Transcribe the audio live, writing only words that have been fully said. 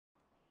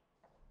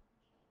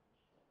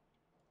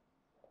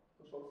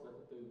Sok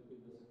szeretettel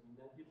üdvözlök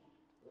mindenkit.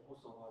 Ez a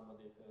 23.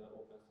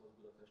 Open Source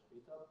Budapest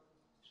Meetup,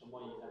 és a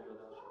mai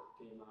előadás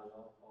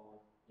témája a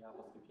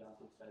JavaScript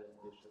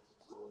játékfejlesztésről fog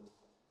szólni.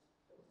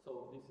 So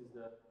this is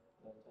the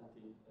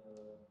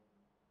 23rd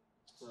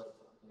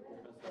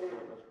Open Source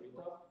Budapest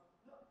Meetup.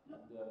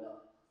 The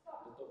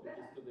topic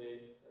is today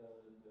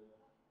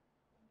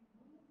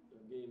the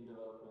game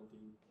development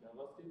in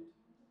JavaScript.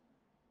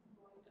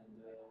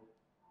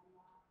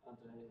 And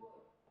Andrzej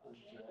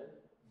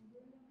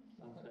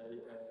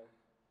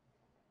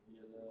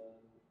will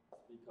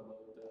speak about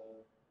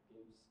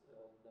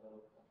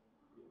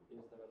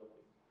games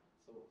developing.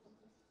 So,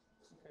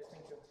 okay,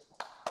 thank you.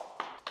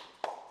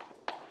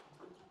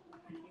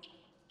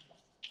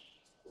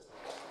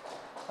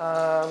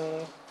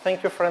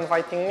 Thank you for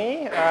inviting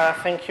me.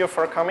 Thank you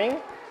for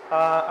coming.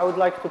 I would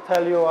like to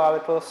tell you a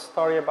little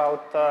story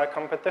about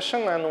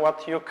competition and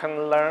what you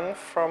can learn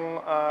from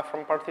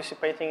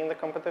participating in the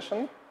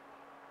competition.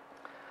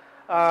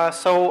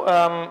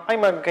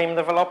 I'm a game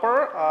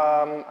developer.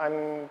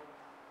 I'm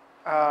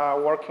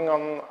working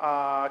on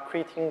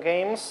creating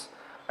games.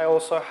 I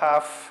also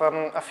have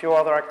a few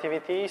other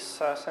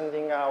activities,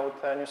 sending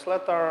out a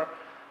newsletter,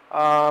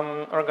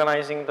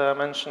 organizing the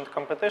mentioned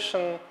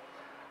competition,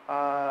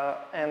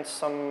 and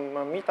some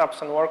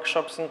meetups and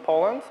workshops in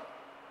Poland.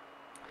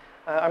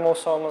 I'm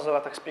also a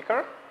Mozilla Tech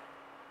speaker.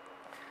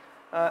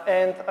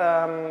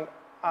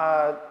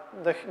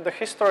 The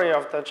history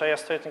of the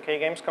JS13K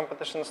Games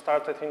competition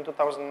started in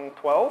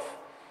 2012.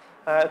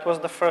 It was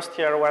the first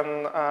year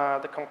when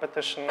the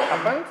competition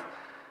happened.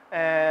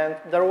 And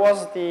there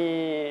was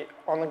the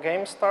On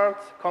Game Start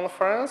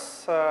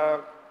conference.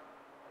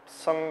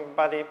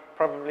 Somebody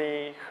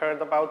probably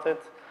heard about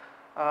it.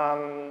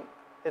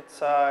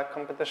 It's a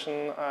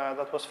competition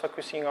that was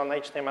focusing on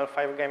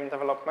HTML5 game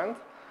development.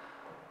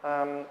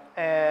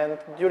 And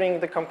during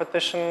the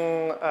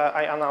competition,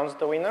 I announced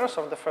the winners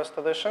of the first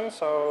edition.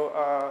 So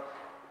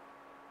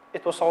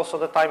it was also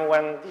the time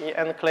when the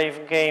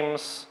Enclave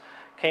Games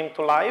came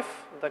to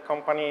life, the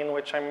company in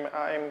which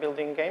I'm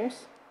building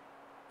games.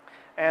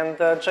 And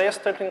the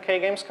JS13K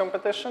Games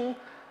competition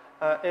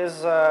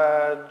is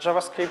a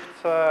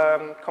JavaScript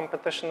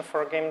competition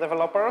for game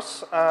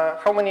developers.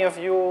 How many of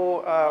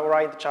you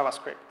write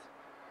JavaScript?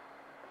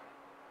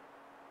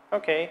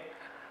 Okay.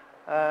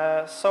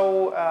 The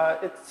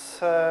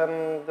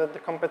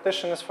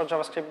competition is for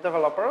JavaScript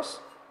developers.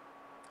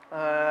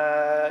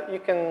 You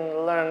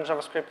can learn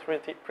JavaScript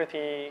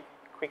pretty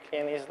quickly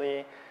and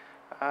easily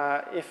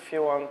if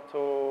you want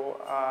to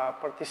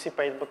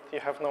participate, but you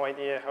have no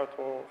idea how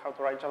to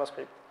write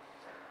JavaScript.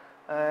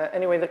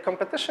 Anyway, the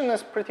competition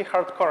is pretty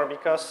hardcore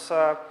because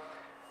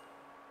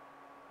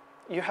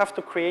you have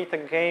to create a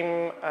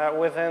game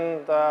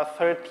within the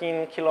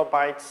 13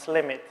 kilobytes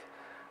limit.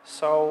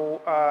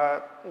 So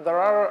there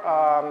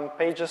are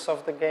pages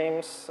of the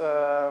games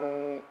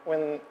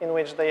in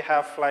which they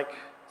have like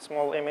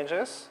small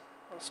images,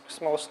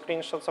 small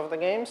screenshots of the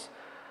games,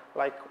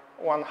 like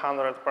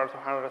 100 per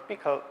 200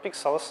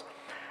 pixels,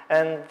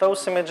 and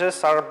those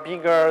images are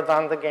bigger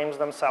than the games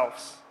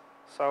themselves.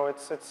 So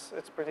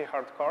it's pretty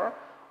hardcore.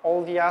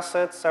 All the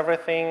assets,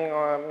 everything,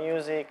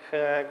 music,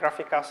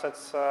 graphic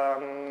assets,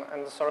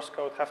 and the source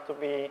code have to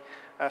be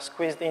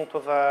squeezed into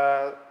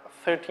the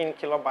 13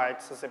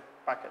 kilobytes zip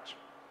package.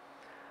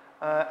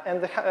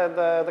 And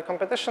the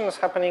competition is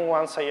happening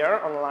once a year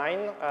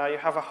online. You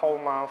have a whole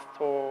month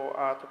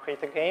to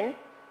create a game.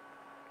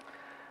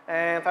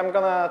 And I'm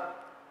gonna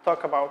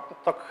talk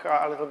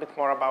a little bit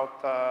more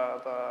about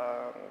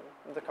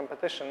the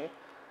competition.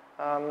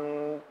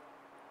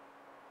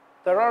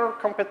 There are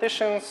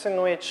competitions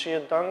in which you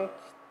don't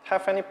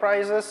have any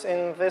prizes.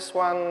 In this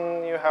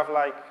one, you have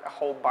like a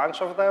whole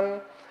bunch of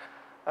them.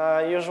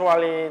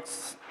 Usually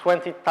it's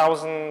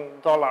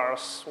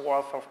 $20,000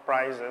 worth of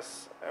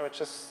prizes, which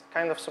is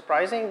kind of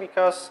surprising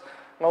because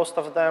most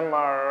of them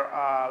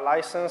are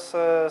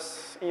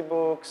licenses,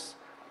 ebooks,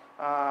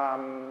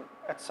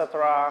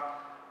 etc.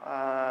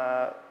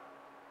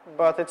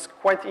 But it's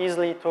quite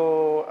easy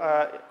to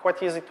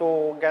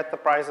get the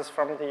prizes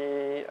from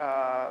the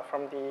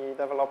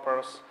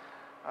developers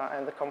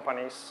and the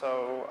companies.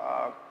 So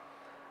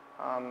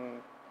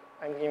I'm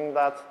giving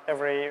that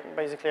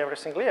basically every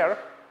single year.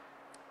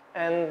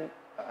 And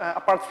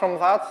apart from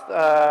that,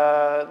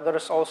 there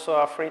is also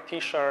a free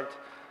T-shirt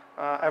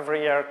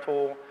every year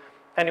to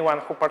anyone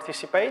who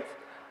participates.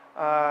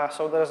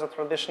 So there is a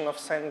tradition of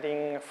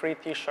sending free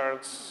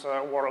T-shirts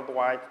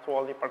worldwide to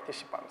all the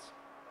participants.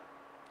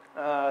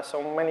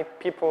 So many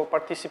people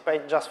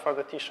participate just for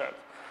the T-shirt.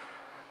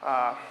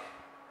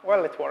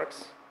 Well, it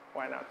works.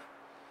 Why not?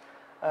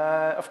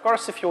 Of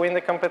course, if you win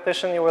the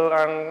competition, you will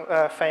earn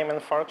fame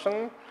and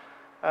fortune.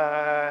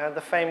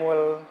 The fame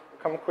will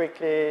come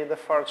quickly. The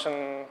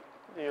fortune,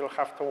 you'll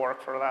have to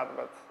work for that,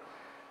 but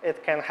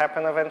it can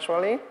happen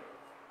eventually.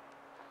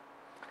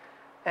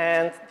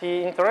 And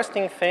the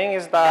interesting thing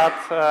is that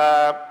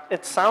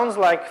it sounds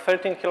like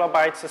 13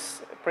 kilobytes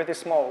is pretty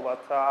small,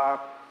 but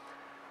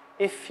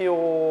if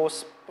you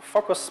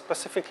focus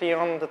specifically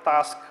on the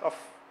task of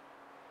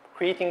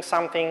creating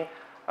something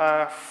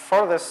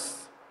for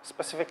this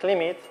specific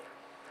limit,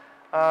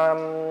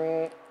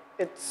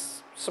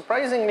 it's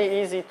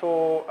surprisingly easy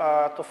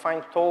to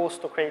find tools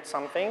to create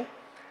something.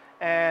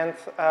 And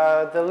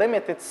the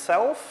limit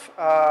itself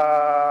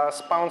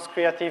spawns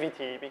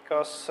creativity,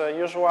 because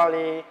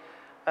usually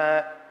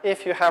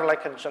if you have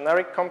like a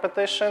generic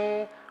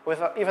competition,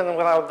 even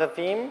without the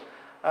theme,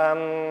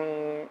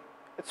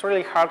 it's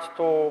really hard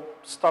to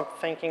stop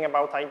thinking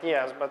about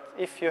ideas. But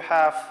if you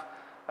have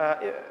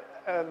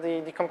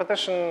the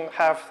competition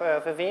have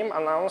the theme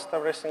announced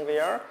every single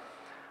year,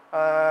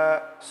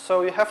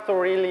 so you have to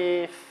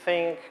really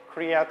think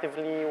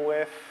creatively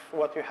with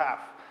what you have.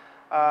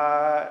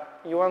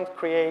 You won't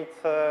create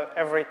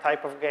every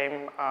type of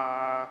game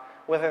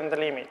within the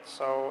limit,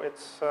 so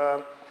it's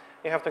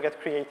you have to get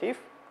creative.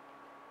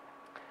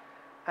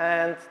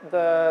 And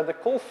the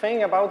cool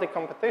thing about the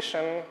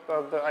competition,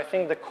 I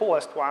think the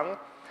coolest one,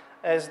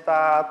 is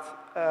that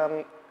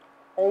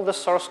all the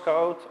source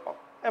code,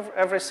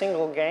 every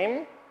single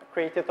game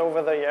created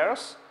over the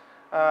years,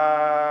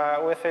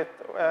 with it,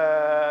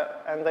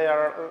 and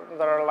there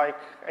are like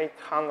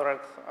 800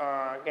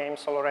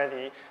 games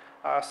already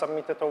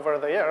submitted over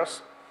the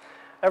years.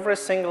 Every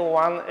single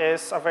one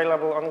is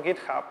available on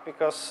GitHub,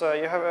 because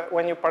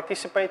when you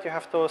participate, you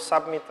have to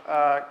submit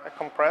a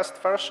compressed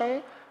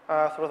version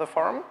through the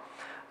form,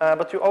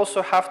 but you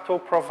also have to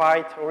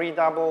provide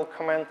readable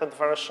commented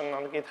version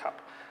on GitHub.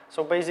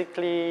 So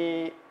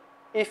basically,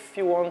 if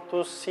you want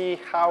to see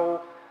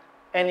how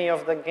any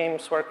of the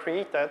games were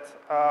created,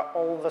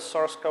 all the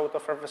source code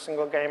of every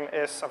single game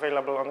is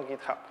available on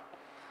GitHub.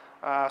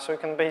 So you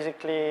can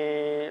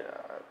basically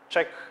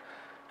check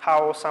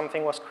how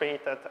something was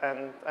created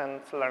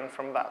and learn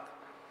from that.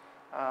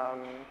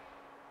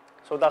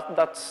 So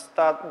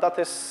that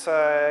is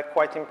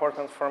quite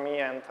important for me,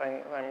 and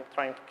I'm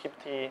trying to keep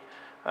the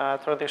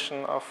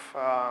tradition of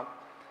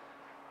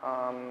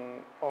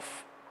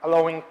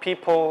allowing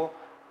people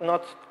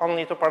not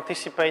only to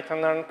participate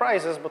and earn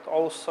prizes, but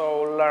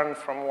also learn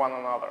from one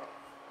another.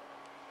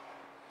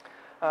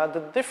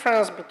 The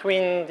difference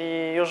between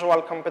the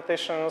usual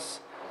competitions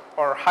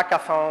or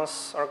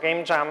hackathons or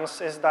game jams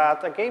is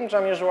that a game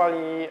jam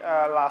usually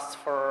lasts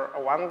for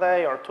 1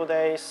 day or 2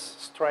 days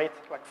straight,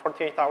 like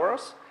 48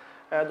 hours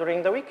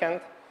during the weekend,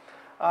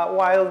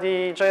 while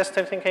the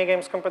JS13K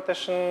Games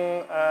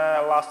competition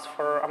lasts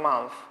for a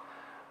month.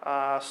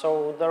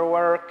 So there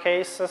were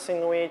cases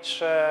in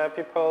which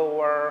people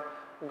were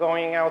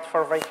going out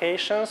for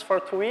vacations for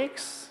 2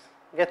 weeks,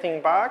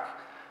 getting back,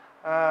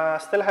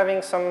 still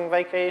having some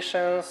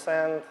vacations,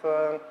 and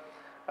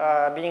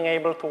being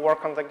able to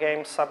work on the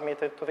game,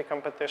 submit it to the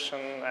competition,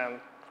 and,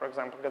 for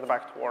example, get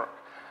back to work.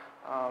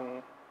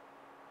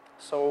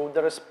 So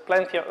there's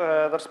plenty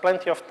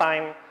of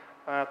time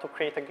to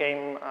create a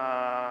game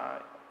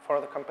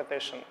for the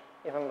competition,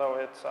 even though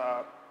it's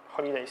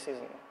holiday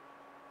season.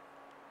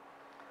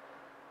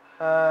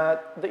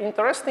 The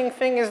interesting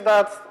thing is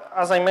that,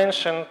 as I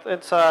mentioned,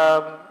 it's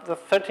the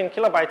 13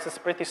 kilobytes is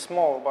pretty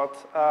small, but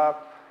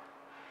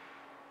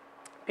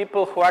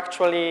people who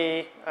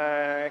actually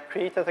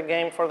created a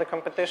game for the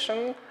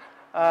competition,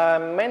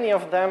 many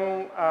of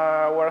them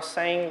were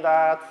saying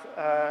that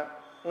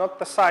not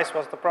the size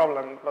was the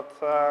problem, but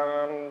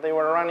they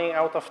were running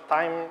out of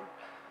time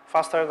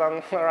faster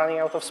than running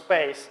out of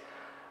space,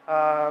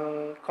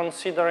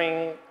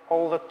 considering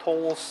all the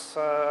tools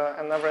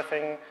and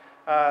everything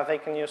they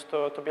can use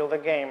to build a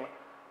game.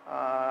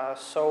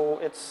 So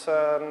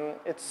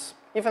it's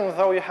even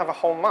though you have a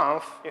whole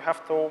month, you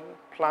have to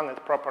plan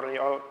it properly.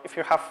 Or if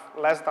you have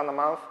less than a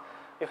month,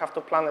 you have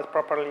to plan it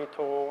properly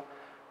to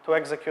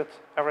execute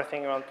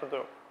everything you want to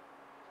do.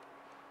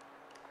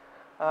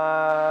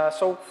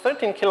 So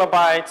 13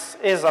 kilobytes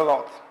is a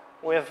lot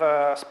with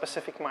a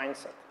specific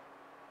mindset.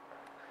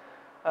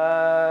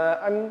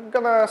 I'm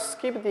gonna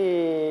skip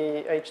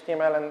the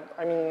HTML,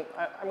 and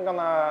I'm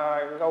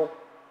gonna go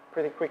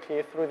pretty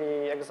quickly through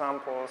the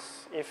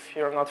examples. If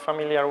you're not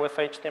familiar with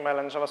HTML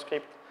and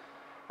JavaScript,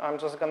 I'm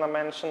just gonna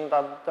mention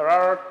that there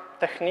are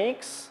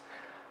techniques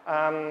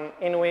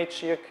in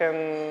which you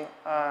can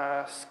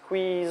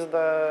squeeze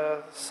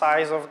the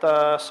size of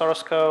the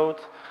source code.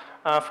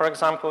 For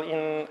example,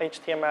 in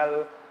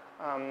HTML,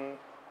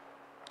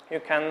 you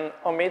can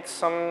omit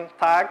some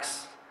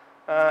tags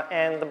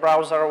and the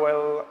browser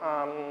will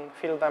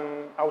fill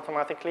them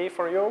automatically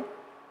for you.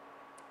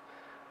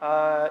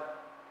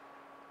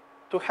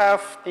 To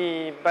have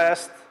the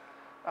best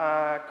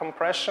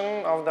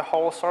compression of the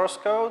whole source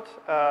code,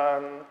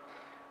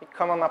 the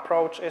common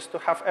approach is to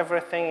have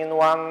everything in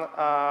one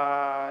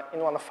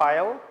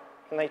file,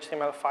 an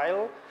HTML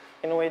file,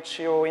 in which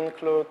you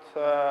include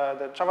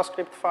the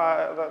JavaScript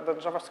file, the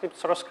JavaScript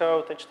source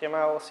code,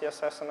 HTML,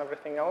 CSS, and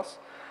everything else.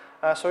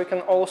 So you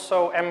can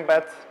also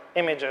embed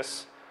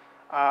images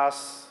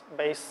as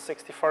base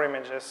 64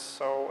 images.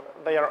 So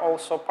they are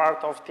also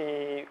part of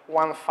the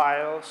one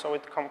file, so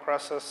it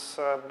compresses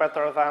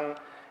better than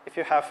if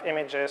you have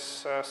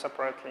images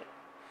separately.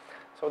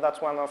 So that's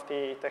one of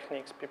the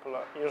techniques people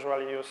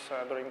usually use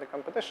during the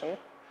competition.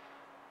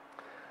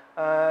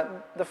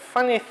 The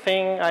funny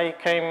thing I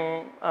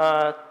came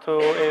to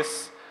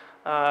is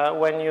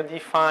when you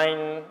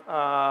define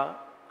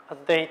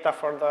data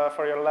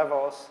for your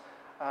levels,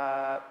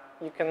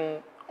 you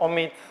can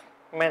omit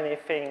many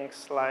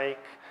things, like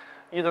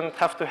you don't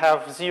have to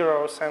have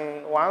zeros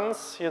and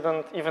ones. You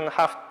don't even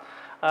have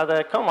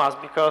the commas,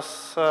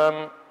 because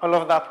all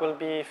of that will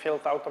be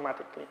filled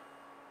automatically.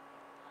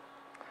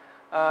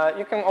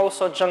 You can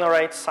also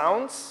generate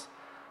sounds.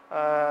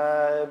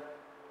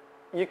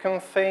 You can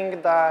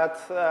think that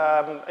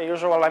a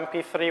usual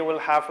MP3 will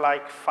have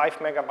like 5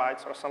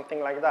 megabytes or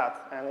something like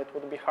that, and it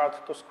would be hard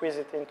to squeeze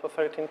it into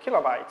 13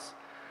 kilobytes.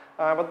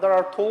 But there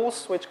are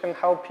tools which can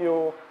help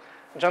you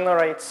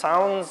generate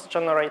sounds,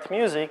 generate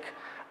music,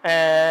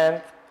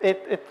 and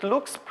it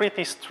looks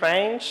pretty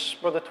strange,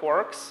 but it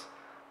works.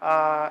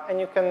 And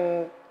you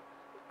can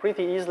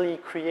pretty easily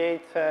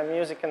create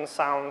music and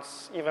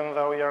sounds, even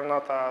though you're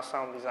not a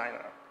sound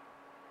designer.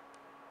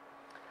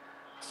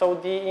 So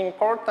the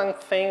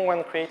important thing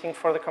when creating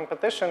for the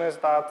competition is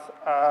that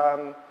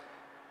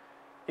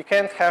you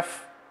can't have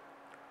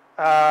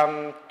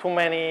too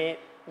many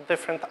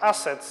different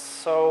assets.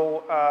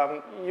 So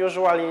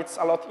usually it's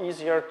a lot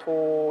easier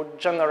to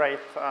generate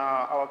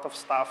a lot of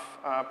stuff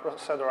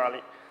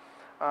procedurally.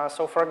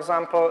 So for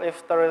example,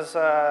 if there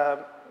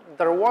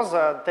was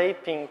a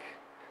dating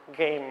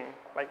game,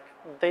 like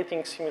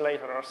dating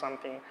simulator or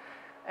something,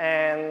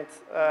 and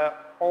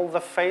all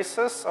the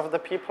faces of the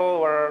people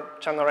were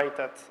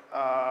generated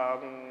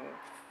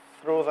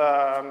through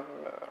the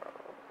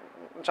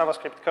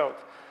JavaScript code.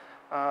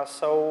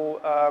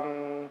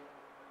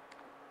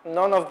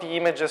 None of the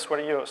images were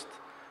used.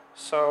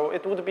 So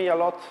it would be a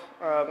lot,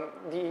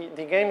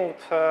 the game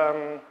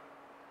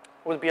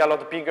would be a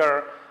lot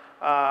bigger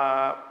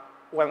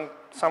when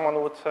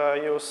someone would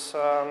use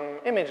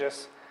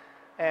images.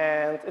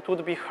 And it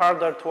would be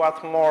harder to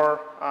add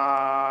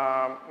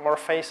more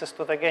faces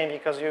to the game,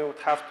 because you would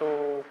have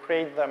to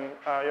create them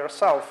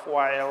yourself,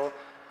 while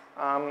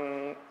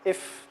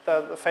if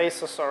the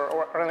faces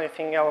or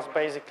anything else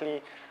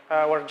basically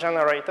were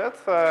generated,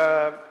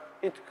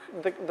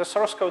 the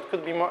source code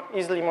could be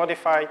easily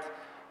modified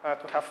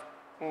to have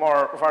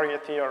more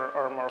variety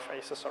or more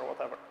faces or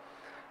whatever.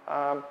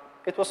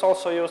 It was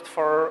also used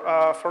for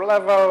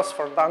levels,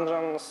 for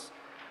dungeons,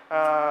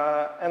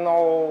 and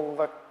all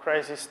the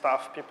crazy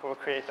stuff people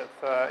created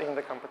in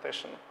the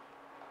competition.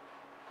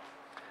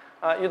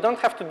 You don't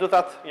have to do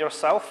that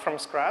yourself from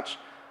scratch.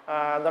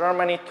 There are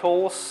many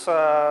tools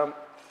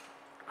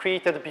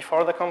created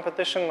before the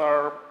competition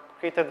or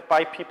created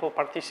by people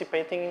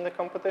participating in the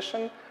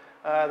competition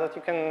that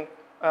you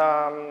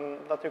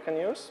can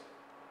use.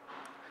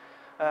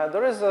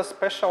 There is a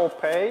special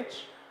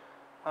page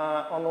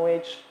on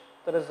which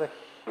there is a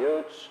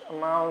huge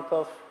amount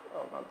of,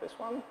 oh, not this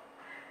one,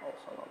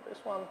 also not this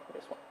one,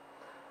 this one.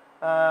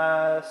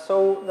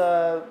 So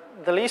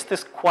the list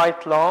is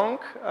quite long,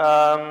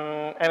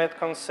 and it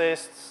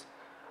consists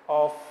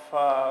of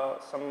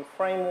some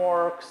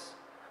frameworks,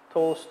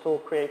 tools to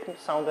create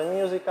sound and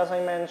music, as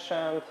I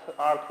mentioned,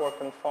 artwork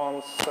and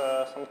fonts,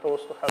 some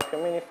tools to help you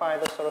minify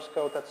the source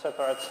code,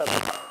 etc.,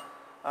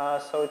 etc.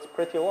 So it's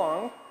pretty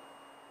long.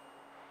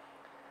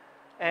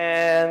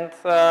 And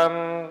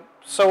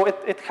so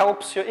it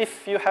helps you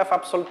if you have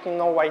absolutely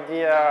no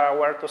idea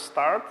where to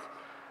start.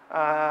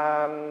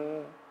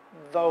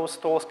 Those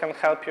tools can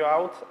help you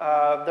out.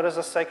 There is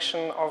a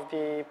section of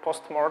the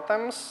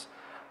postmortems.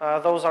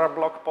 Those are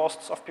blog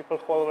posts of people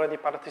who already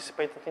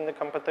participated in the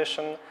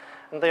competition.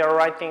 And they are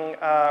writing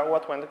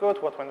what went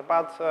good, what went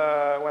bad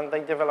when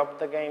they developed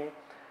the game.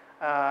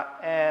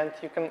 And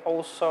you can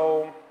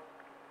also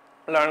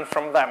learn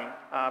from them.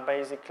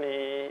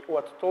 Basically,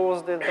 what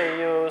tools did they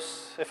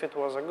use, if it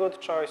was a good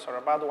choice or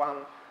a bad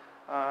one.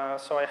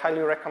 So I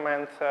highly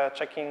recommend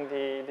checking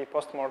the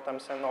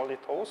postmortems and all the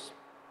tools.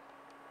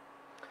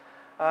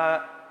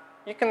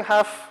 You can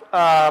have,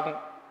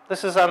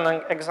 this is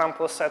an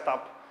example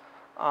setup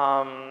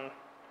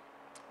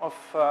of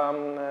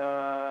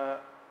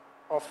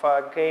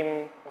a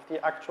game, of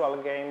the actual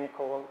game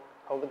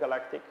called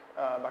Galactic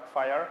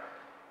Backfire,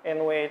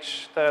 in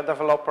which the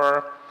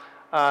developer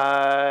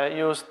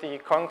used the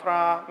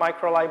Contra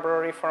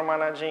micro-library for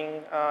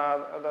managing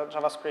the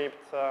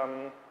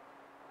JavaScript,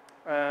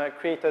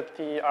 created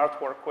the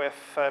artwork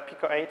with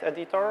Pico 8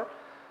 editor,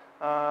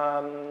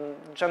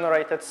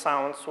 generated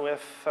sounds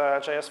with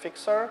JS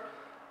Fixer,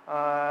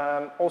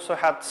 also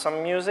had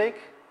some music,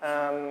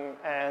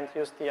 and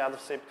used the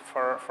AddZip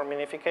for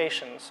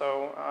minification.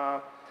 So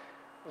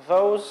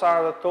those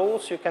are the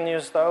tools. You can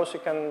use those. You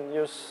can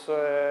use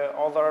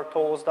other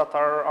tools that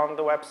are on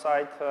the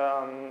website,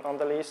 on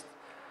the list.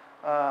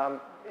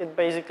 It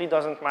basically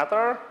doesn't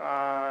matter.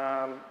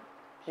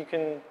 You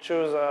can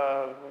choose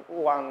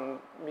one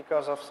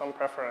because of some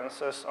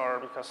preferences or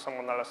because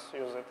someone else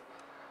used it.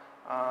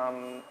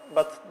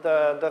 But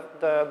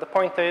the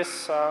point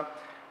is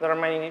there are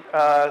many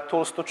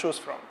tools to choose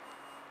from.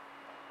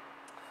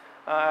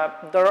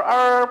 There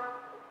are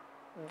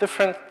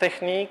different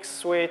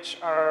techniques which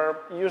are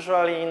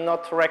usually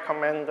not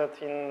recommended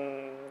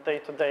in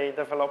day-to-day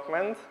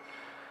development.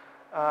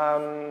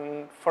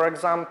 For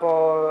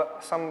example,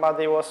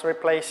 somebody was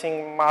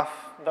replacing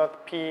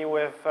math.p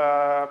with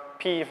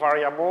p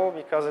variable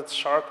because it's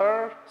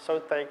shorter, so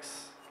it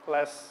takes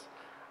less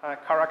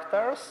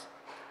characters.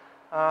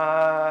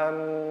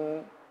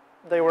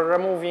 They were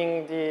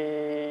removing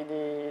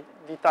the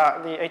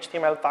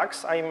HTML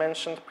tags I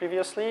mentioned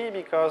previously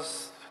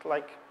because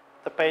like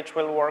the page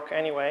will work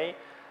anyway,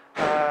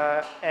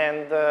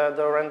 and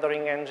the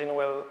rendering engine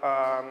will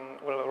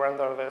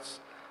render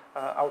this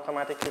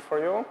automatically for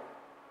you.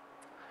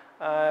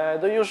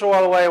 The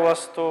usual way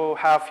was to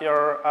have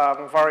your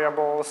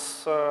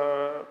variables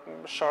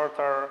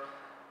shorter,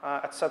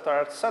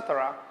 etc.,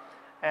 etc.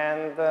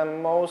 And the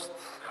most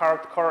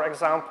hardcore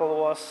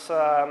example was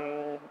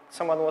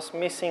someone was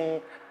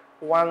missing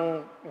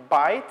 1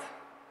 byte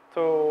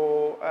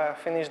to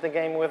finish the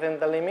game within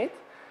the limit.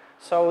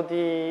 So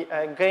the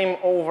game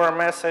over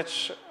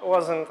message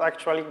wasn't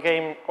actually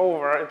game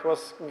over, it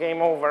was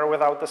game over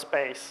without the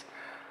space.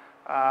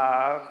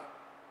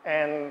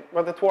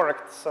 But it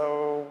worked,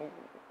 so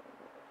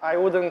I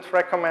wouldn't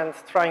recommend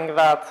trying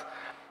that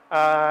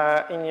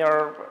in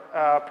your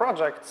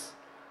projects.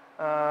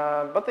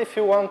 But if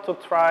you want to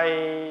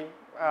try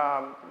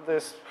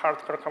this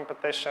hardcore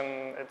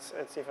competition,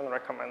 it's even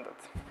recommended.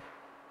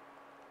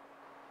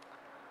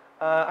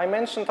 I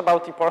mentioned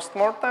about the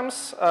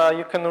postmortems.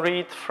 You can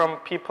read from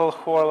people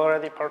who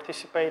already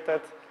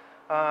participated.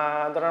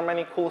 There are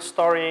many cool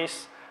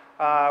stories,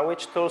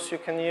 which tools you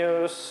can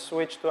use,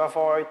 which to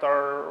avoid,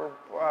 or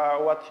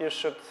what you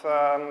should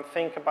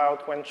think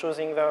about when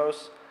choosing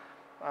those.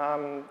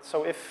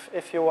 So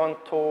if you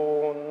want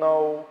to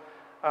know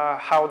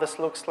how this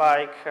looks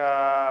like,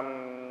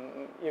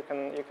 you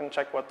can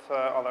check what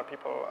other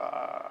people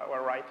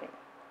were writing.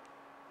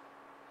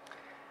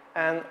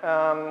 And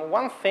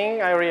one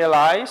thing I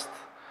realized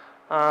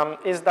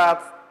is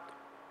that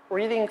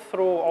reading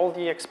through all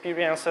the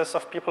experiences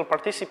of people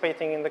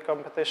participating in the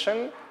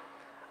competition,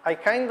 I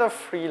kind of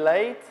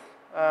relate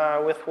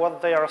with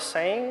what they are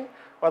saying,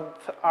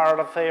 what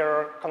are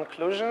their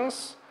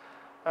conclusions,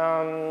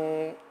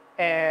 and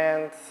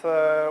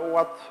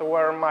what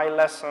were my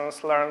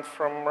lessons learned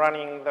from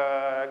running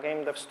the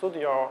game dev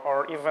studio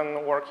or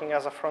even working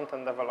as a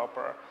front-end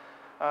developer.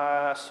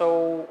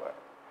 So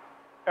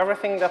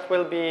everything that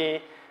will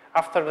be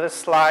after this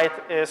slide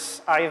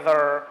is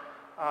either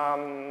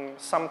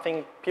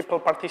something people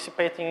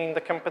participating in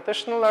the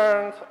competition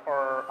learned,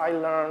 or I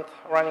learned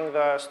running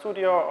the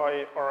studio,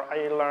 or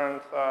I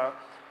learned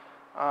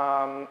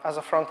as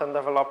a front-end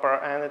developer,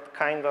 and it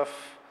kind of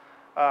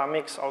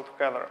mix all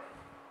together.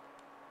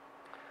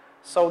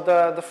 So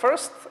the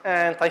first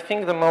and I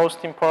think the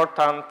most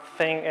important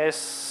thing is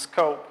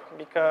scope,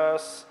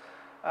 because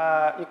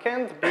you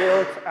can't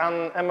build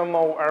an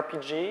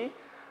MMORPG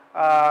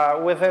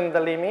within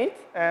the limit,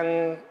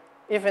 and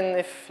even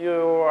if you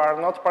are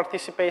not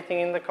participating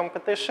in the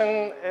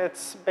competition,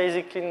 it's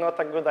basically not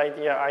a good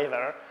idea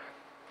either.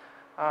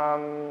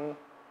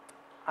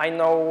 I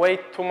know way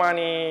too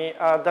many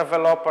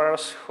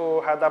developers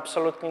who had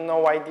absolutely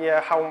no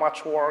idea how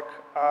much work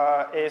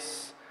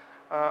is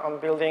on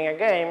building a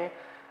game,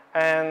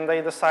 and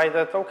they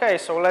decided, okay,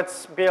 so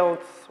let's build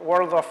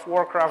World of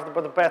Warcraft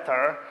but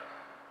better.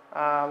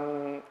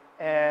 And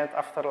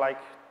after like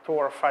 2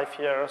 or 5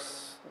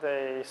 years,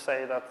 they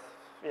say that,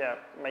 yeah,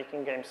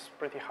 making games is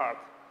pretty hard.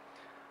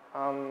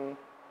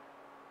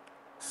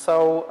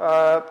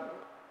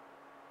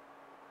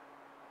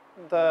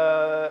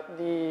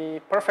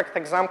 The perfect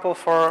example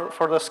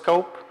for the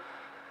scope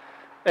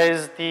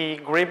is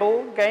the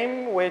Gribble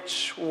game,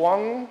 which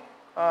won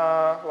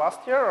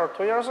last year or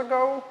 2 years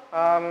ago,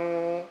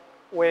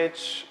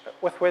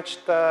 with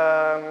which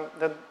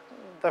the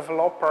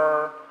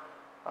developer,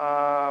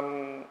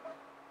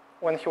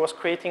 when he was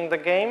creating the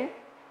game,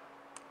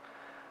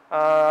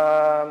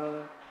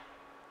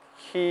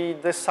 he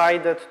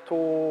decided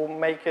to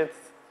make it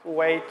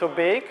way too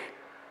big,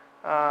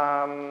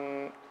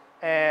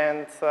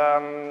 and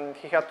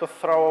he had to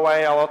throw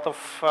away a lot of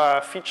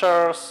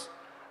features,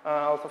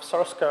 a lot of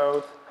source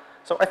code.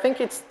 So I think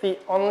it's the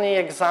only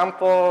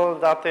example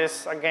that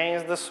is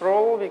against this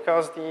rule,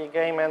 because the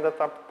game ended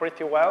up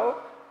pretty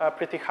well,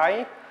 pretty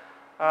high.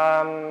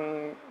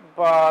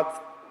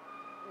 But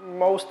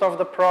most of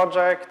the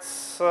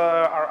projects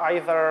are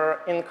either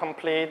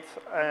incomplete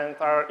and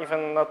are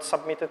even not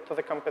submitted to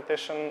the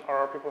competition,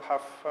 or people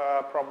have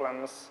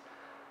problems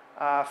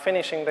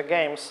finishing the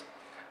games.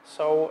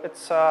 So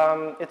it's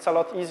a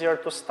lot easier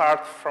to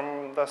start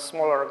from the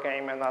smaller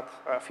game and add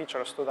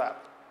features to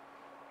that.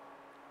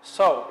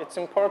 So it's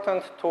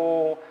important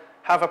to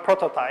have a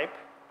prototype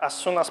as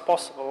soon as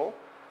possible.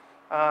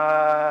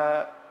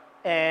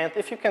 And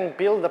if you can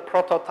build a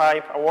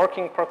prototype, a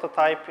working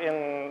prototype,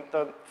 in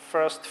the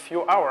first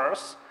few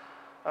hours,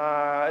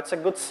 it's a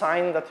good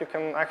sign that you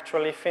can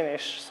actually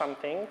finish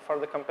something for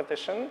the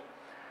competition.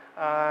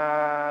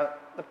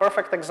 The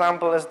perfect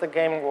example is the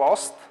game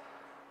Lost,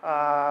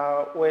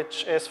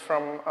 which is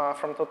from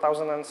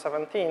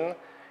 2017,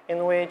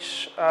 in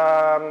which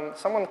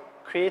someone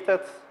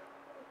created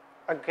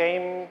a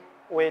game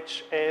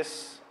which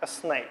is a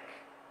snake.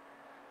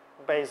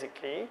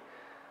 basically.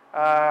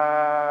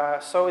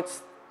 So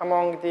it's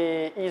among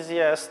the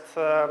easiest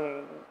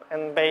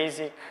and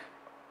basic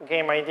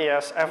game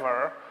ideas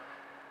ever.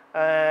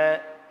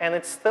 And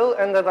it still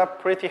ended up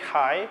pretty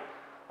high.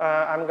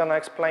 I'm going to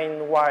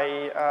explain why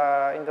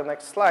in the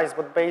next slides,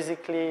 but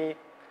basically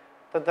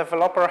the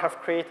developer have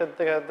created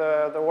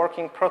the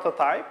working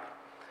prototype,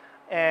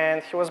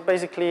 and he was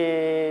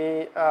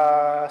basically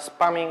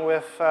spamming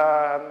with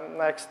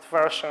next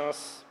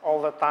versions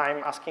all the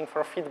time, asking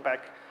for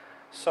feedback.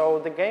 So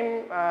the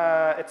game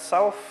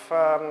itself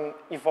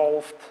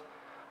evolved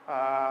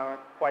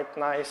quite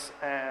nice,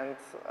 and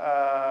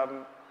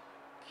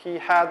he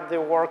had the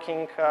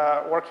working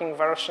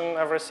version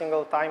every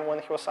single time when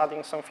he was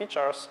adding some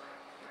features.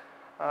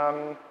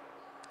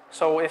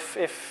 So if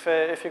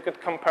you could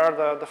compare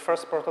the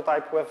first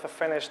prototype with the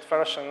finished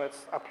version,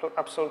 it's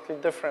absolutely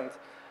different.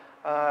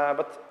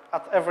 But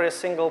at every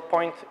single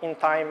point in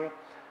time,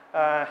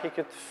 he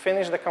could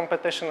finish the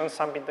competition and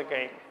submit the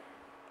game.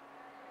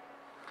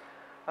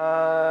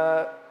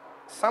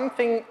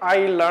 Something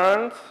I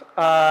learned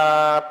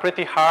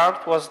pretty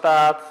hard was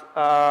that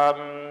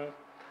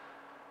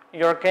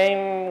your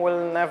game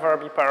will never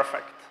be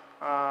perfect.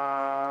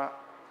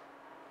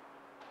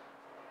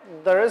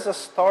 There is a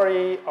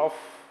story of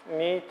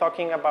me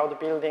talking about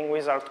building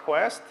Wizard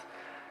Quest,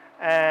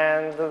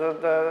 and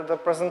the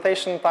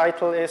presentation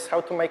title is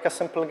How to Make a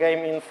Simple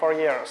Game in 4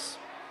 Years.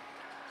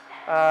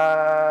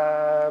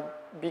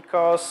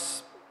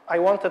 Because I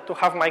wanted to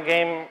have my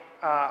game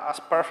as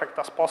perfect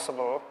as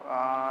possible,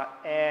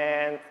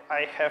 and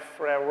I have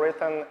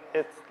rewritten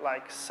it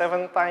like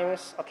 7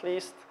 times at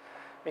least,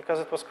 because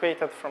it was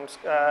created from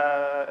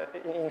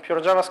in pure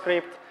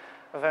JavaScript,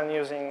 then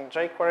using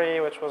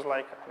jQuery, which was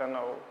like, I don't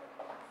know,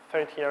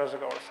 30 years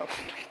ago or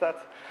something like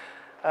that.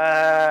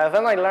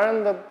 Then I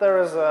learned that there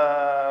is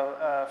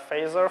a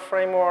phaser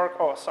framework,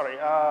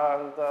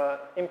 the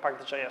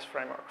Impact.js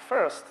framework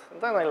first.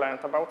 Then I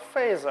learned about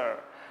phaser.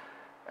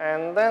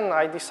 And then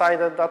I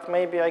decided that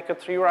maybe I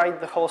could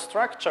rewrite the whole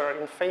structure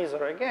in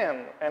phaser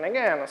again and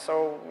again.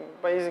 So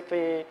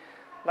basically,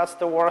 that's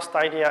the worst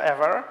idea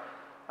ever.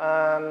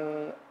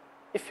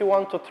 If you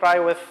want to try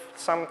with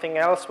something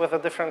else, with a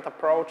different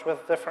approach,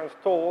 with a different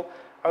tool,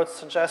 I would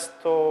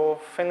suggest to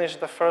finish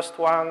the first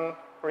one,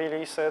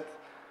 release it,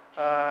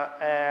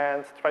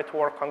 and try to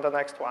work on the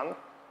next one.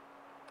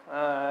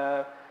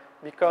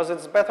 Because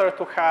it's better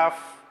to have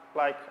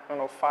like, I don't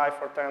know, 5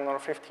 or 10 or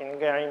 15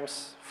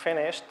 games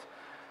finished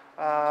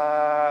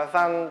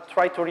than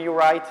try to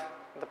rewrite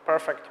the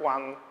perfect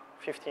one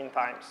 15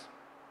 times.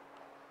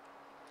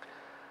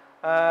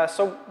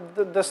 So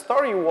the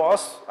story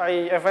was, I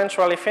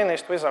eventually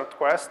finished Wizard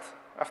Quest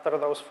after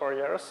those 4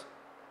 years.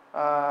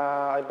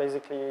 I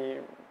basically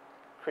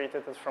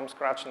created it from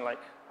scratch in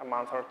like a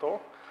month or 2.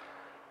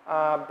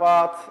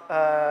 But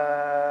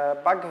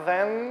back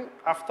then,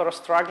 after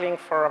struggling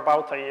for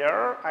about a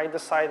year, I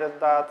decided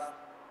that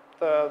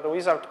the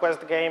Wizard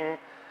Quest game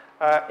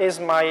is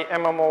my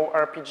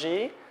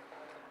MMORPG.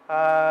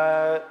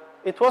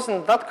 It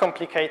wasn't that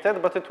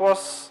complicated, but it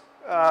was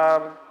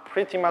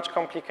pretty much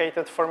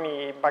complicated for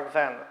me back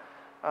then.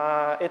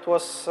 It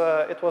was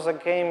a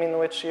game in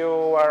which you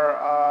were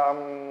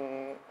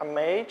a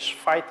mage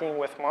fighting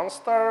with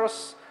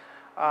monsters.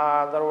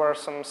 There were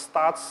some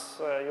stats.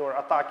 You were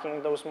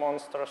attacking those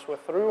monsters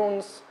with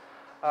runes.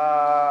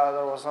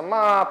 There was a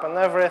map and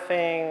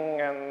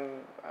everything,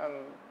 and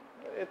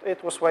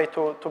it was way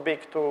too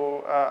big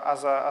to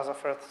as a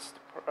first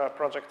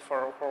project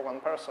for one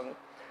person.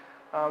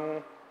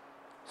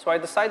 So I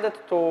decided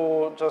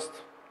to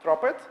just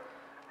drop it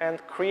and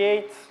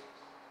create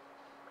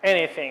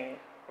anything,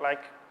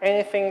 like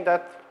anything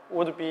that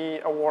would be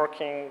a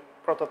working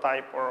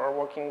prototype or a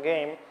working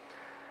game.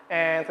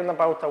 And in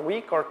about a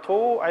week or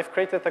 2, I've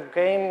created a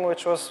game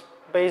which was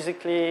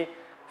basically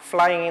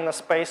flying in a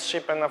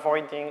spaceship and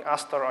avoiding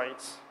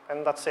asteroids,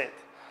 and that's it.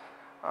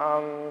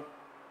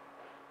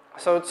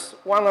 So it's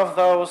one of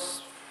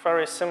those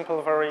very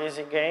simple, very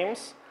easy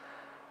games.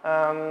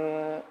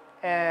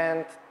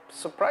 And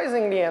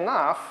surprisingly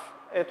enough,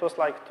 it was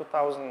like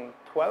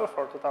 2012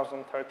 or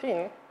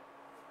 2013.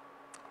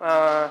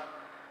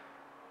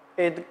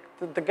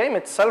 The game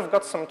itself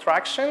got some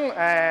traction,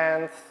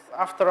 and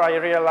after I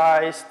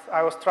realized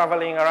I was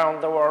traveling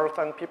around the world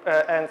and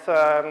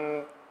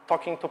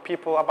talking to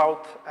people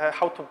about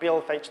how to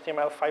build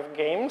HTML5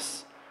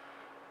 games,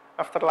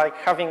 after like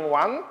having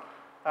one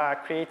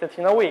created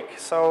in a week.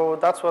 So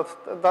that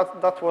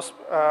was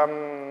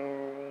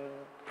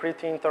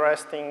pretty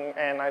interesting,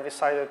 and I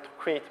decided to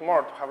create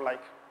more, to have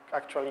like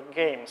actually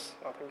games,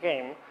 not a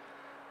game.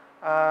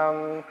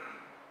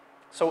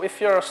 So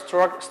if you're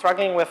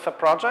struggling with a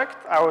project,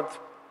 I would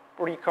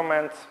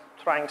recommend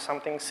trying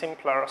something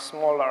simpler,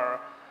 smaller,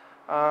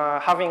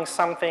 having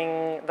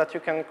something that you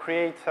can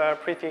create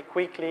pretty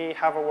quickly,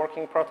 have a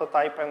working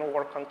prototype, and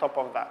work on top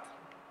of that,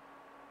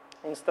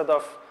 instead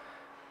of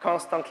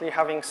constantly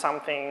having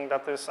something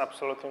that is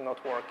absolutely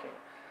not working.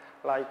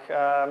 Like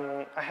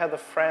I had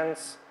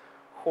friends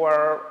who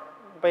were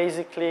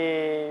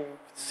basically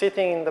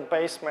sitting in the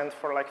basement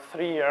for like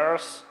 3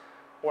 years,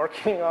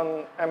 working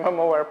on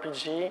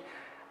MMORPG,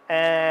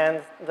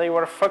 and they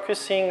were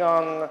focusing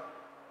on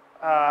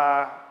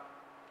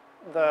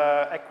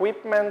the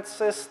equipment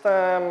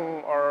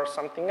system or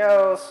something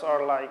else,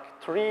 or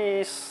like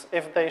trees,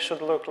 if they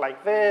should look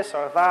like this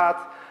or that.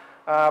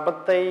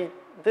 But they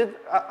did,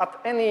 at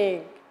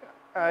any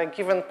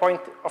given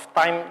point of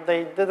time,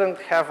 they didn't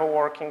have a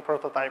working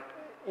prototype.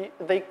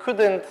 They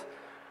couldn't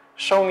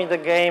show me the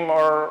game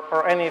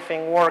or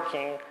anything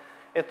working.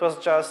 It was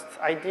just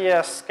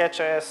ideas,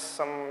 sketches,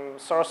 some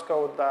source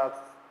code that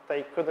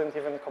they couldn't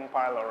even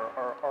compile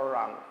or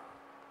run.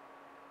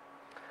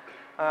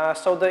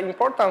 So the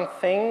important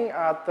thing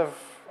at the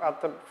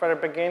very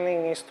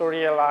beginning is to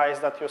realize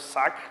that you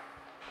suck.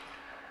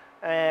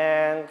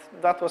 And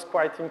that was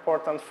quite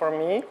important for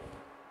me.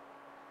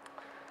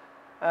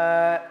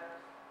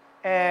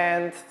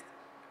 And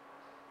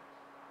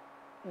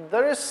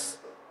there is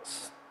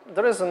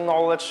a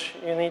knowledge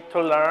you need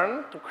to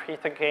learn to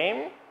create a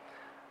game.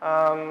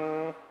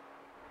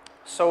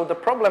 So the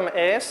problem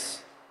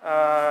is,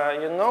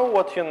 you know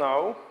what you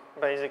know,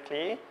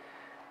 basically.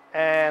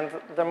 And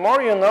the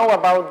more you know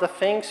about the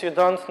things you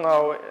don't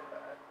know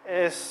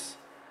is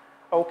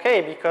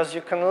okay, because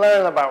you can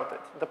learn about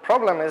it. The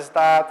problem is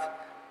that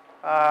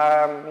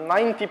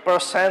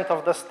 90%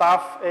 of the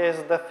stuff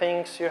is the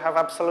things you have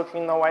absolutely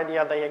no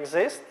idea they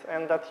exist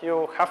and that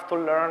you have to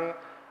learn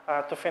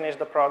to finish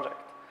the project.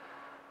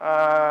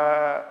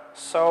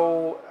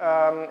 So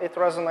it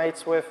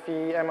resonates with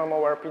the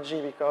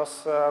MMORPG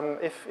because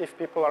if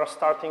people are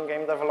starting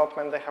game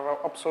development, they have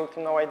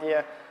absolutely no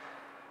idea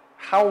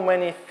how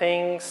many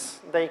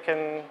things they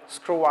can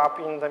screw up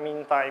in the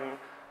meantime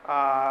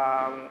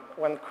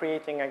when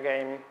creating a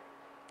game,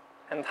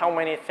 and how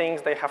many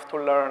things they have to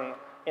learn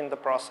in the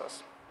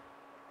process.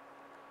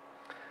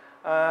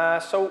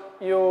 So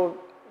you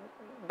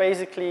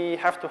basically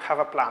have to have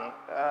a plan.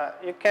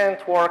 You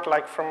can't work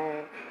like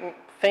from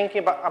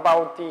thinking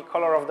about the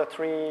color of the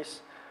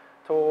trees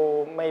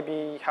to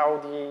maybe how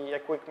the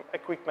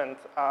equipment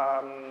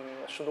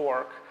should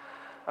work.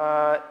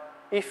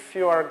 If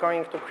you are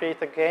going to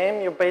create a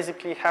game, you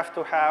basically have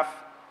to have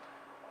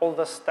all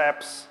the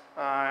steps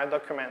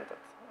documented.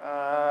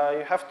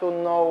 You have to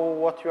know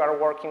what you are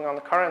working on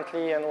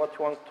currently and what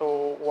you want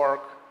to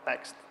work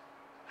next.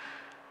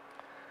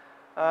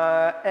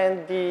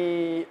 And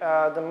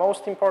the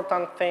most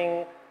important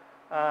thing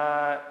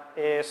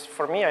is,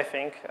 for me, I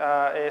think,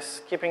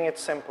 is keeping it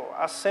simple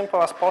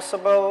as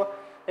possible.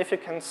 If you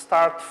can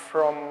start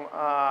from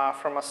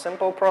a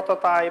simple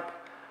prototype,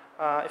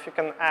 if you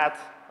can add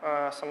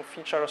some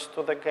features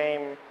to the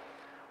game,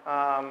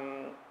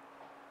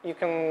 you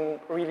can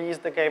release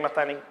the game at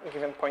any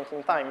given point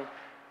in time.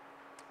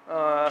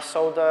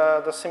 So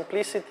the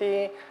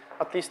simplicity,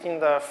 at least in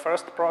the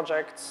first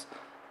projects,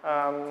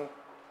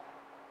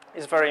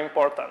 is very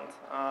important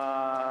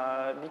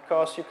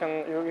because you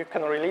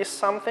can release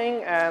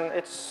something, and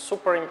it's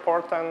super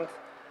important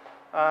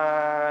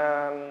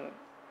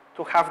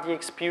to have the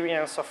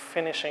experience of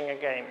finishing a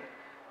game.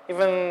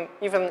 Even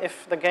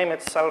if the game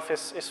itself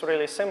is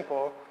really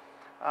simple.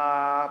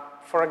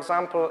 For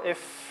example,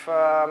 if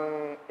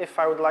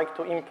I would like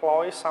to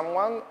employ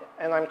someone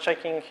and I'm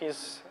checking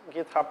his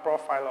GitHub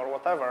profile or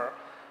whatever,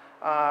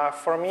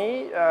 for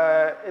me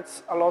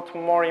it's a lot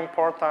more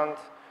important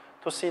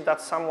to see that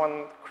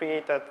someone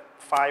created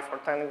 5 or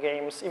 10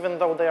 games, even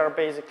though they are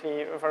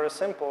basically very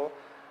simple,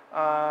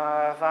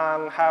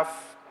 than have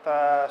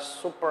the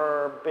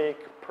super big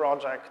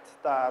project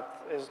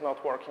that is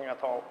not working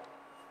at all.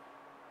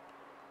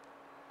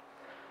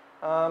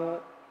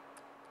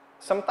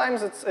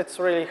 Sometimes it's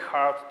really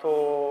hard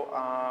to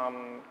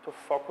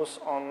focus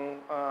on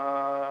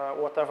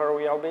whatever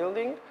we are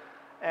building,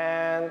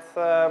 and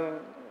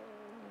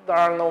there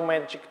are no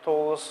magic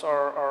tools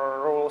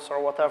or rules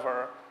or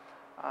whatever.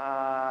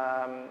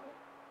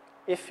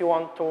 If you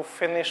want to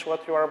finish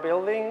what you are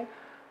building,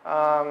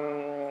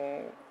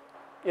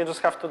 you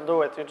just have to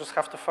do it. You just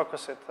have to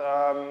focus it.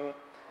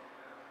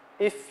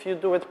 If you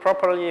do it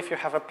properly, if you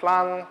have a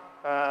plan,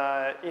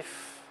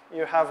 if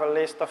you have a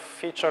list of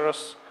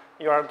features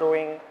you are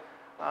doing,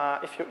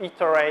 if you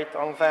iterate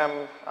on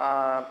them,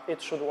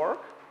 it should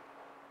work.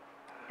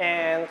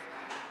 And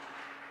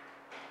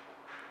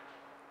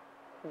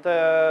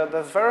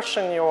the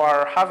version you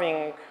are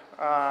having,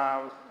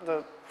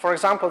 for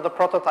example, the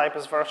prototype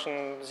is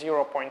version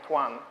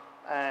 0.1,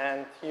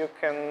 and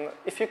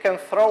if you can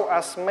throw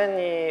as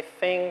many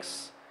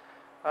things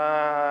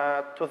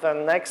to the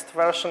next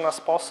version as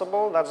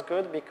possible, that's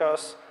good,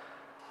 because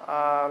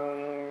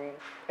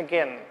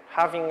again,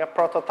 having a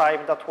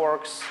prototype that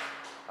works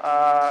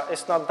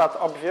is not that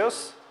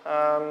obvious,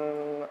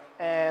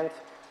 and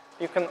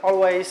you can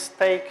always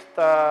take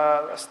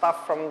the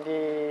stuff from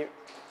the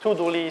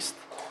to-do list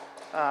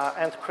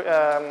and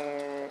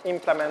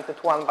implement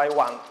it one by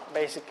one,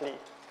 basically.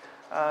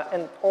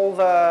 And all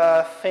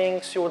the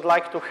things you would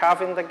like to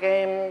have in the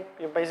game,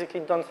 you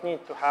basically don't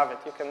need to have it.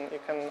 You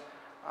can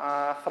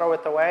throw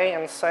it away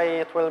and say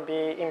it will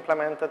be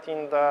implemented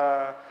in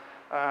the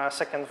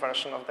second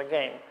version of the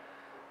game.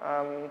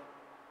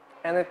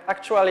 And it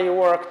actually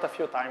worked a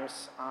few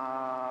times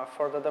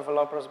for the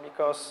developers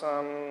because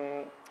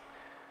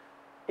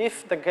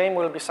if the game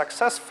will be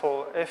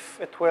successful, if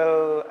it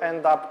will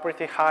end up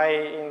pretty high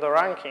in the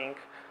ranking,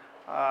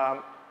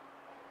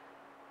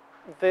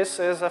 this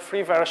is a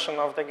free version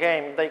of the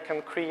game. They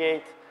can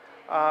create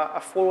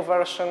a full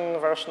version,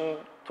 version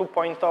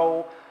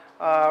 2.0,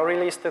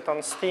 released it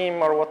on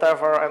Steam or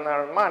whatever and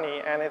earn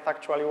money, and it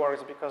actually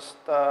works because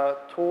the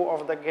two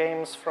of the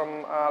games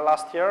from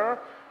last year,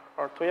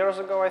 or 2 years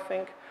ago I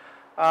think,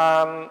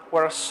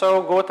 were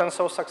so good and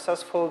so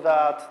successful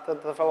that the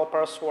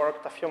developers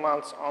worked a few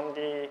months on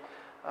the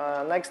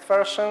next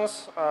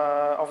versions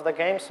of the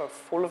game, so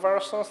full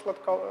versions,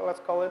 let's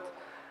call it,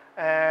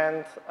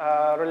 and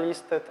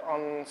released it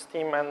on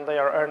Steam, and they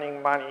are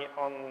earning money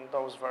on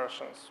those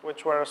versions,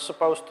 which were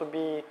supposed to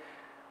be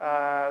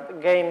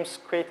games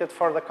created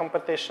for the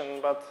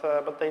competition,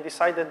 but they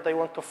decided they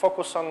want to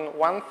focus on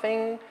one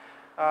thing,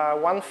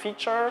 one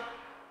feature.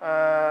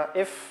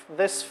 If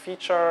this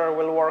feature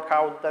will work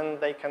out, then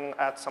they can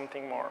add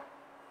something more.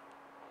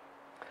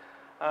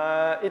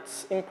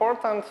 It's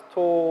important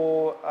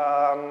to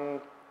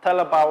tell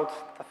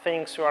about the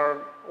things you are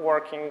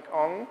working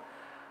on,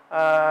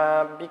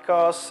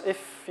 because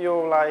if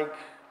you like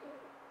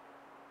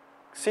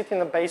sit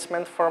in a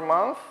basement for a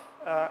month,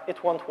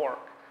 it won't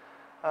work.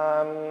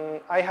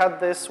 I had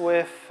this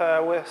with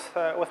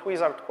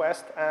Wizard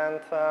Quest, and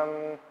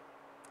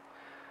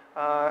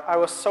I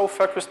was so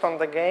focused on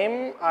the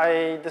game,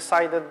 I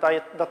decided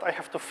that I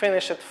have to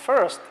finish it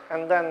first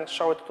and then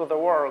show it to the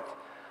world.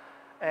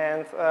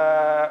 And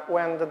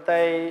when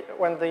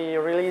the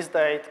release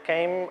date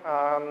came,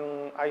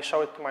 I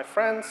showed it to my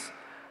friends,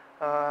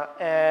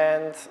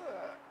 and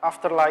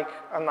after like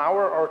an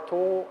hour or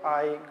two,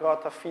 I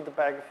got a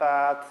feedback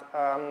that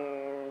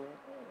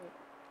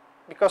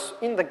because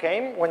in the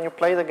game, when you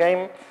play the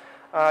game,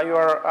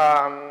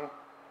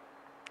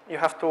 you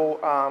have to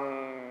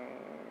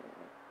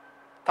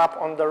tap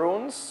on the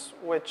runes,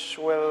 which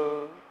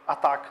will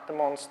attack the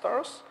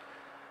monsters.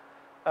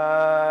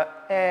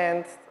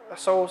 And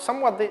so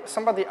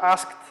somebody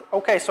asked,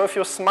 okay, so if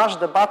you smash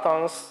the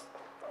buttons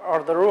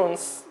or the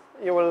runes,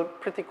 you will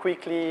pretty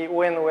quickly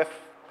win with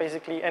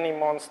basically any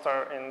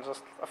monster in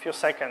just a few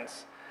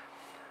seconds.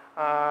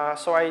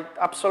 So I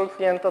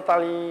absolutely and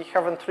totally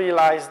haven't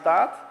realized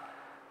that.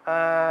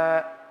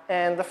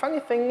 And the funny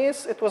thing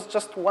is, it was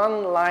just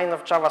one line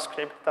of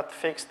JavaScript that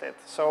fixed it.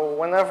 So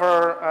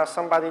whenever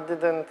somebody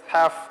didn't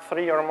have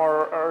 3 or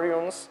more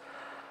runes,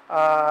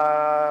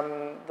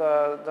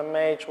 the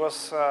mage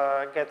was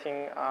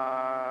getting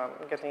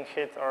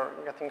hit or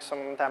getting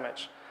some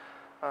damage.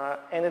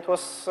 And it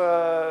was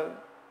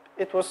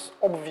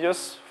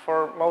obvious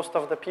for most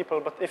of the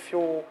people, but if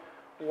you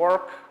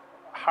work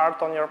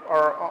hard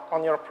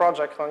on your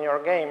project, on your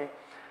game,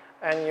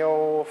 and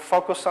you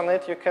focus on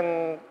it, you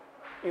can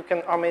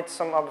omit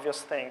some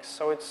obvious things.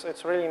 So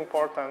it's really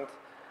important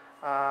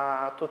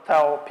to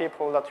tell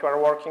people that you are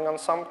working on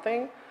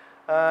something.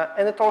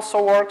 And it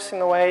also works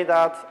in a way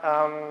that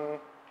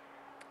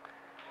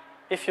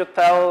if you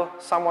tell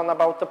someone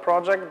about the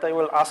project, they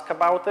will ask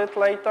about it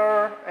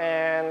later.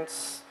 And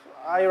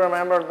I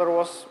remember there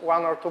was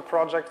 1 or 2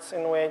 projects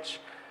in which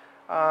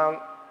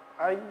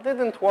I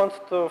didn't want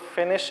to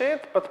finish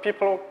it, but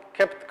people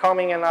kept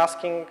coming and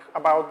asking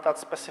about that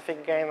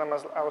specific game, and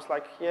I was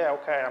like, yeah,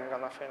 okay, I'm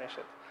gonna finish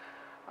it.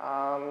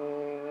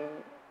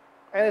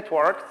 And it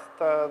worked.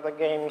 The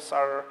games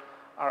are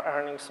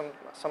earning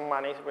some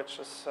money, which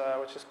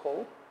is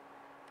cool.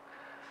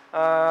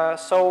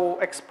 So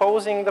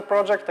exposing the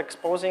project,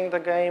 exposing the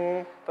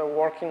game, the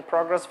work in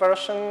progress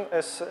version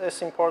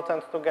is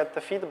important to get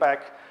the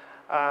feedback,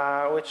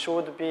 which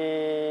would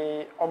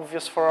be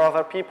obvious for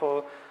other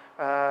people,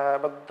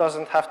 but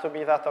doesn't have to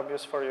be that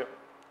obvious for you.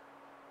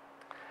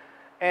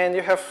 And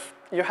you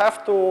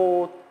have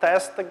to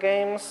test the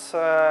games.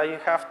 You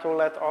have to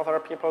let other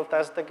people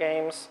test the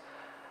games.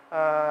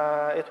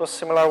 It was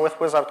similar with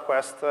Wizard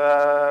Quest.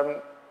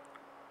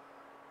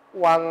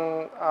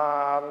 One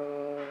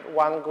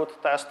good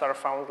tester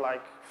found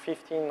like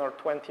 15 or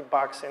 20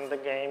 bugs in the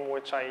game,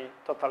 which I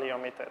totally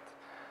omitted.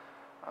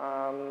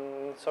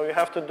 So you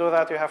have to do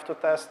that. You have to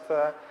test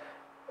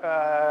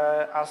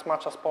as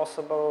much as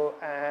possible,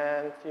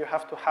 and you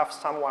have to have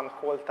someone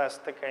who will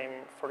test the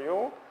game for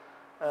you.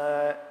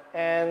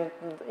 And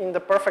in the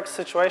perfect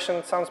situation,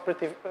 it sounds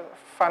pretty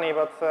funny,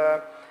 but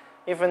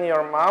even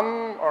your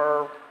mom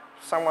or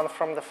someone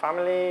from the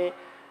family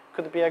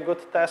could be a good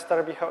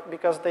tester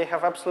because they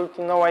have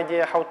absolutely no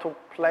idea how to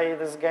play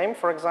this game,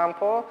 for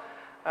example.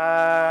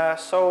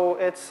 So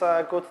it's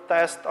a good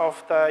test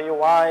of the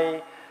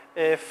UI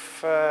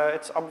if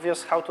it's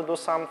obvious how to do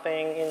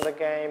something in the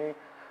game.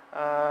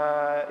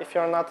 If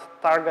you're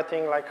not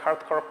targeting like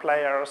hardcore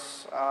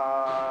players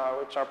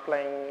which are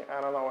playing,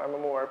 I don't know,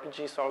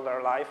 MMORPGs all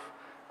their life,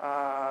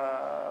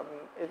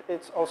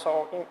 it's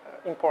also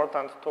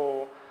important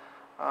to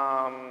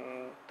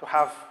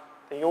have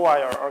the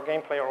UI or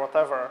gameplay or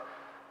whatever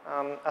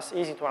as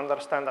easy to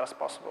understand as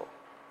possible.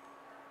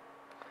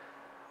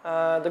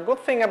 The good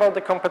thing about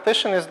the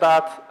competition is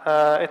that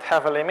it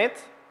has a limit.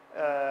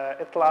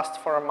 It lasts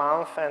for a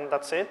month and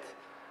that's it.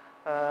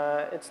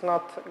 It's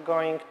not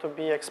going to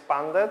be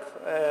expanded.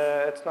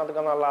 It's not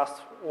going to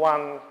last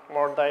one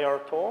more day or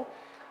two.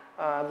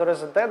 There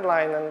is a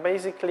deadline, and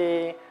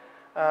basically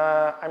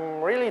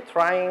I'm really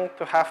trying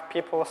to have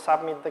people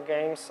submit the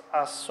games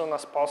as soon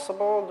as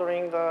possible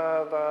during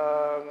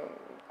the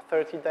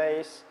 30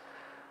 days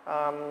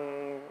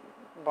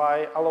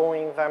by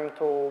allowing them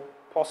to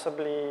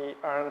possibly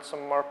earn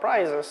some more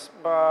prizes,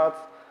 but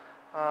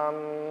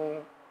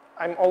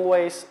I'm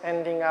always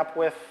ending up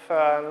with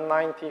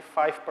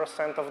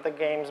 95% of the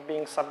games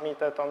being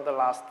submitted on the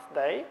last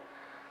day,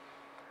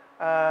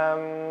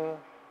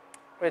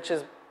 which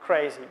is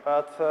crazy,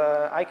 but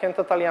I can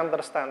totally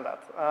understand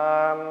that.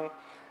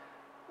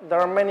 There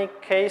are many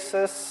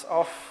cases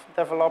of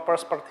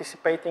developers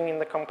participating in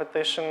the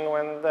competition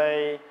when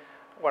they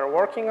were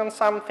working on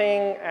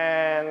something,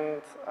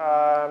 and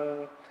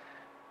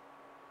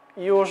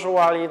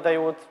usually they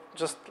would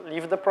just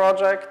leave the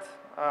project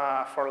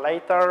for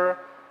later.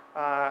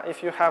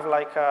 If you have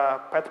like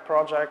a pet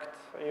project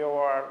you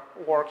are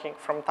working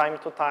from time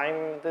to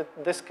time,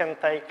 this can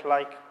take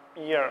like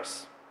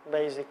years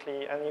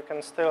basically, and you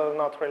can still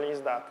not release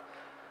that.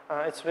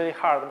 It's really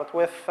hard, but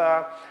with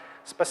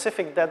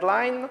specific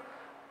deadline,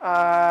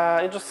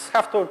 you just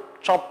have to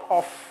chop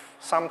off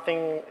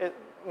something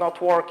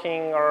not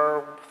working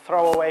or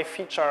throw away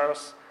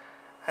features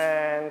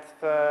and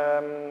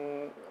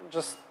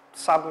just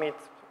submit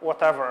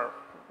whatever,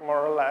 more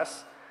or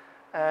less.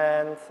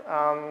 And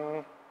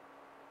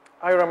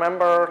I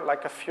remember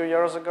like a few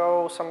years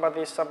ago,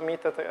 somebody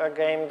submitted a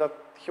game that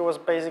he was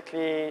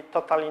basically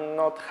totally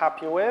not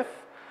happy with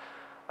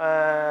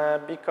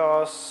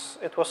because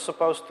it was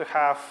supposed to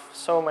have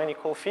so many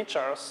cool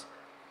features,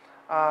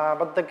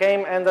 but the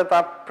game ended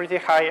up pretty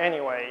high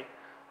anyway.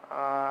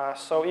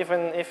 So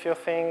even if you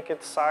think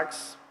it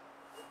sucks,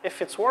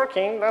 if it's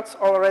working, that's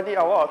already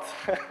a lot.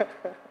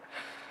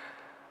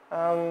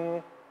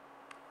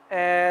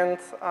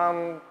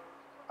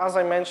 As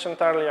I mentioned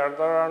earlier,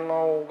 there are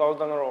no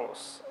golden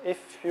rules.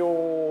 If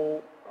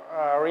you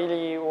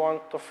really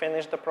want to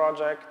finish the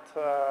project,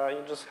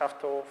 you just have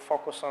to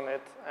focus on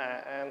it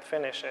and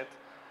finish it.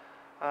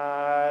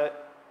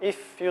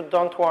 If you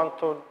don't want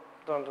to,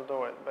 don't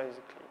do it,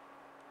 basically.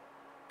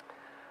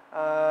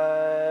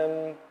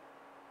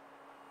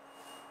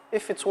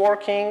 If it's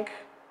working,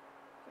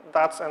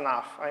 that's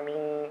enough. I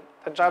mean,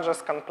 the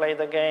judges can play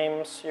the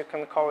games, you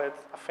can call it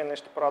a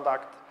finished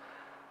product,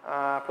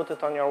 put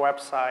it on your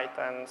website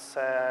and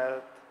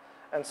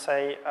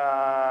say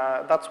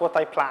that's what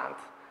I planned.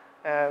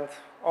 And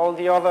all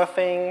the other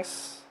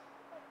things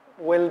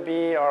will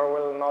be or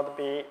will not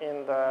be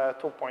in the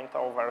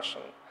 2.0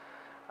 version,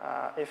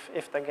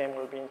 if the game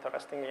will be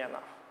interesting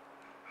enough.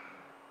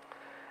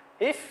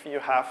 If you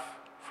have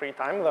free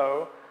time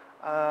though,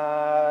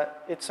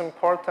 it's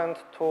important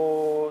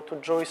to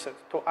juice it,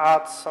 to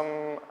add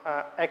some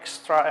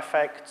extra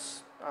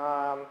effects,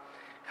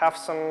 have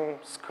some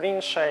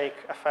screen shake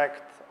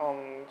effect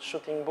on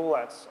shooting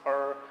bullets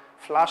or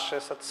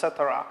flashes,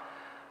 etc.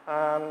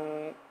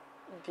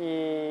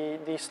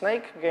 The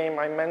snake game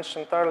I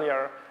mentioned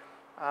earlier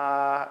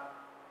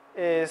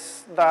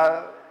is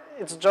that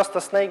it's just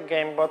a snake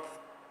game, but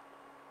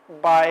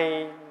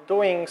by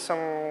doing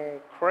some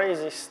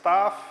crazy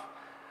stuff,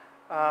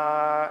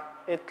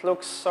 it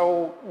looks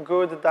so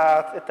good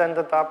that it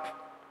ended up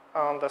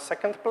on the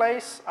second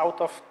place out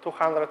of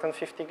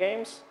 250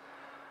 games.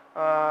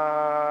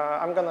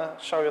 I'm gonna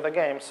show you the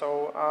game.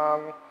 So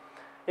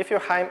if you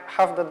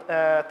have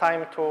the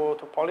time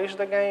to polish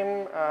the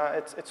game,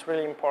 it's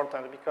really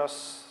important,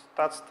 because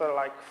that's the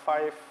like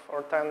 5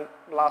 or 10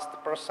 last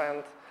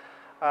percent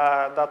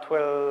that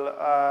will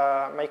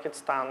make it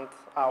stand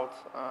out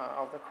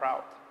of the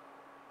crowd.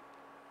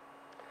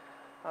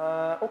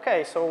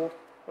 Okay, so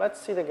let's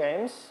see the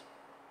games.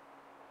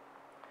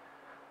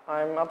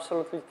 I'm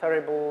absolutely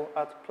terrible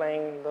at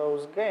playing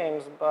those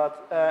games,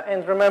 but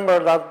and remember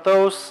that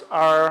those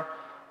are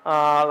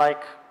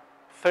like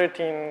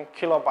 13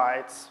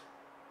 kilobytes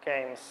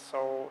games,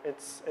 so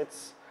it's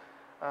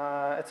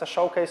a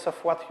showcase of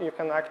what you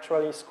can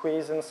actually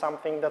squeeze in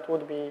something that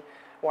would be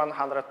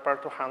 100 per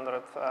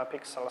 200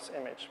 pixels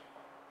image.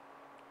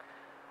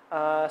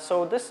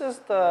 So this is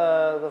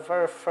the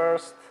very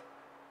first,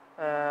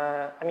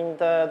 I mean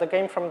the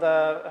game from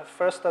the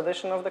first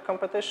edition of the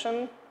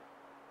competition.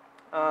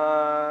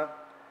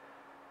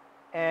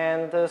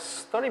 And the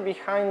story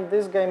behind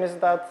this game is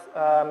that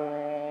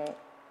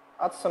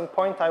at some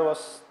point I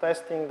was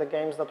testing the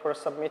games that were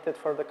submitted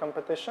for the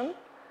competition,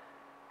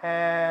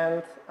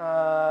 and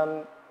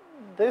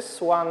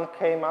this one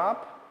came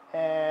up,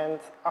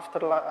 and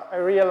I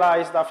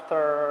realized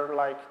after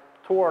like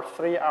 2 or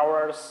 3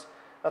 hours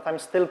that I'm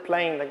still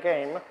playing the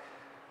game,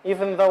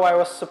 even though I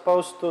was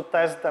supposed to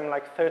test them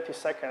like 30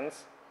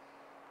 seconds,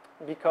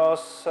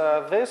 because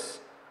this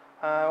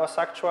was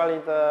actually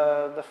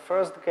the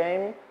first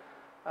game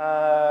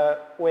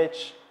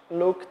which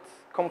looked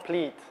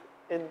complete.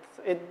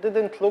 It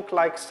didn't look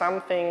like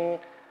something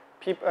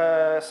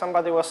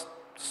somebody was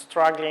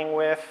struggling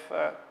with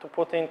to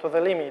put into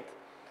the limit.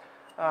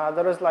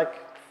 There is like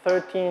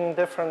 13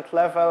 different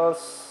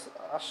levels,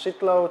 a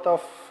shitload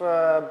of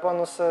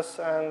bonuses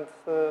and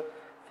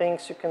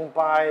things you can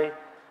buy,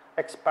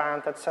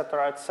 expand,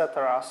 etc.,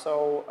 etc.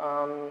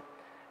 So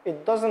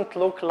it doesn't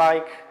look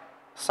like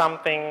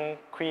something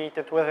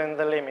created within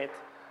the limit.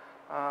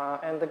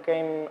 And the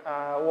game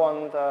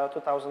won the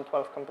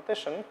 2012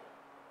 competition.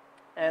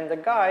 And the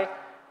guy,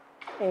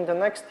 in the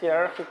next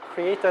year, he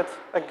created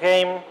a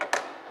game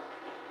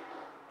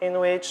in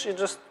which you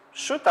just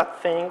shoot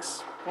at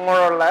things, more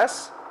or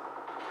less,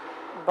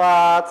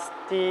 but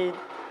the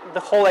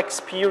whole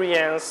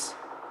experience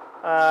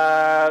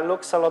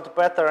looks a lot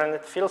better and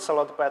it feels a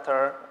lot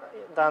better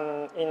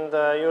than in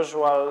the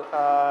usual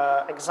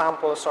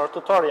examples or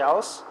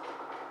tutorials.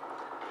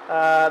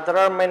 There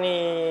are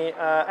many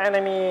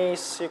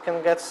enemies, you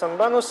can get some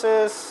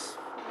bonuses.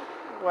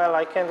 Well,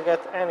 I can't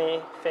get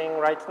anything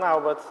right now,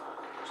 but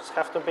you just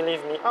have to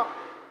believe me. Oh,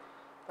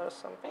 there's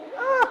something.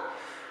 Ah!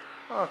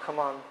 Oh, come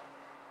on.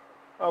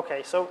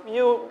 Okay, so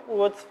you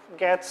would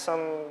get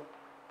some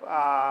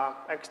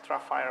extra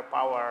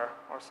firepower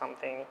or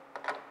something.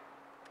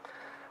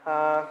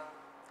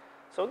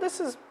 So this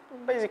is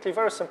basically a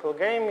very simple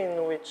game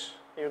in which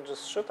you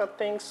just shoot at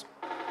things.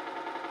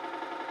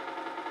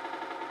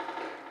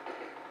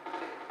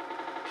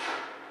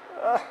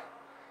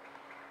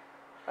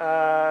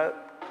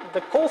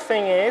 The cool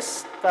thing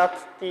is that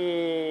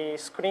the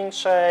screen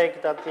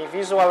check, that the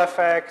visual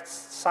effects,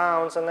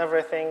 sounds and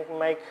everything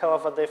make hell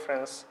of a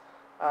difference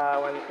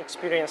when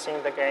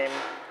experiencing the game.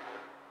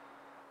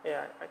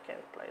 Yeah, I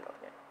can't play that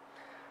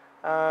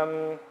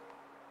game.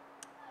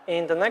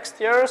 In the next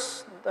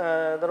years,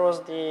 there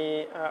was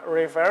the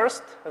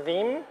reversed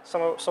theme.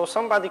 So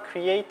somebody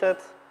created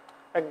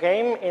a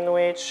game in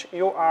which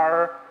you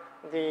are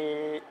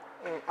the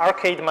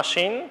arcade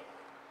machine,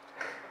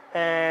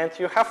 and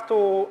you have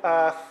to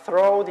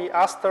throw the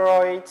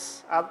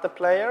asteroids at the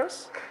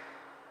players.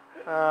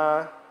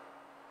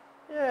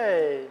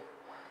 Yay!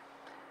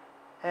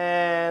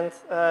 And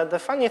the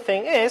funny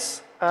thing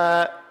is,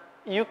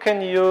 you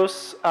can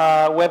use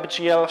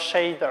WebGL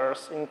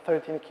shaders in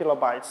 13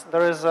 kilobytes.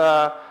 There is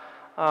a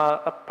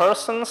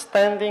person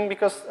standing,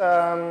 because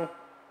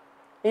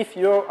if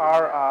you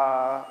are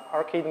an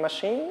arcade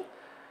machine,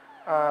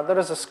 there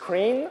is a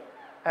screen,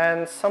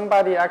 and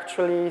somebody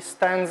actually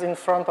stands in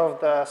front of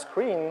the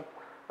screen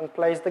and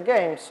plays the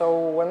game.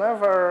 So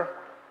whenever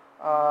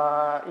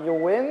you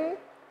win,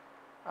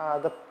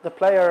 the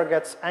player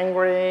gets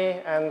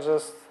angry and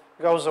just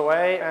goes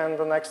away, and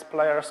the next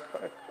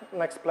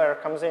player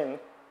comes in.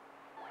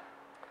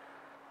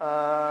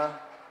 I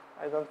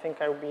don't think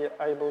I'll be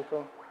able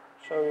to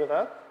show you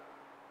that,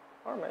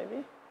 or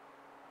maybe.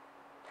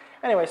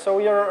 Anyway, so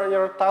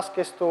your task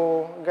is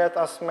to get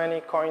as many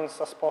coins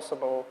as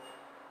possible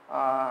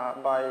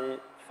by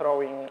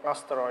throwing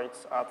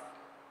asteroids at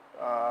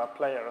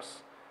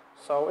players.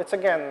 So it's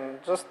again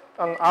just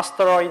an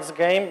asteroids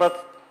game,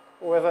 but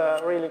with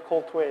a really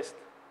cool twist.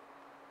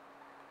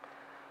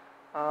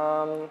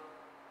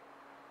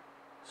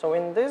 So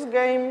in this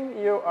game,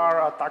 you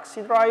are a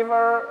taxi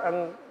driver,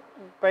 and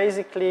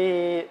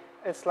basically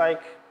it's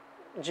like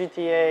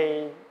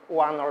GTA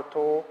 1 or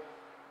 2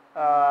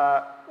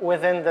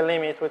 within the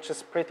limit, which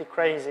is pretty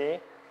crazy.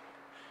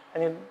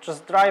 And you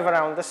just drive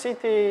around the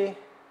city,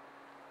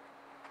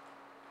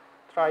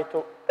 try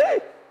to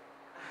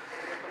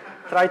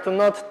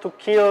not to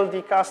kill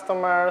the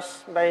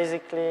customers,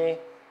 basically,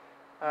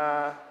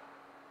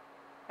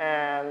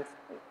 and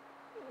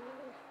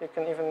you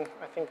can even,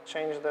 I think,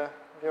 change the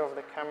view of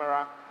the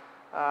camera.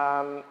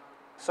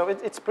 So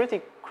it's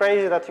pretty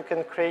crazy that you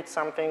can create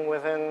something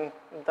within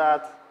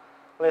that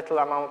little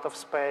amount of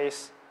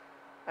space,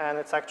 and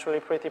it's actually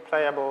pretty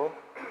playable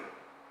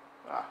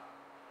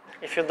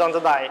if you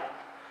don't die.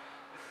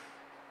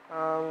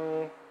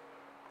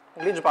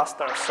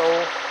 Glitchbuster.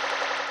 So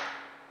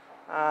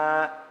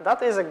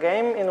that is a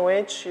game in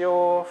which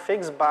you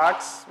fix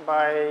bugs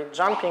by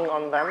jumping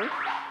on them.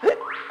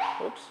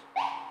 Oops.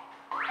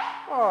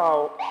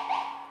 Oh.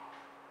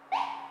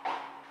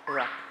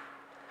 Yeah.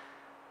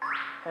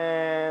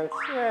 And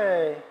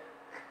yay.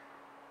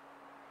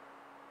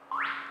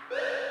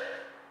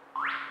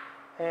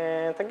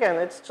 And again,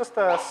 it's just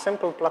a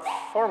simple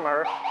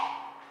platformer,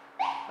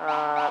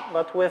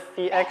 but with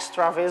the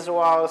extra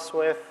visuals,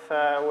 with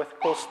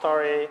cool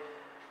story,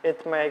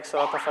 it makes a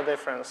lot of a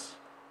difference.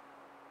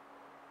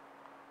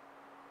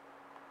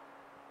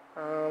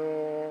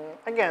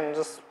 Again,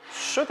 just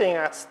shooting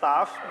at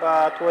stuff,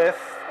 but with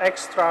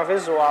extra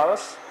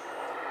visuals.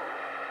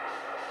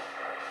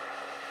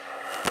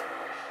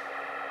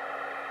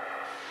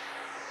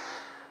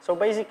 So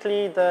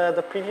basically,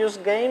 the previous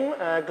game,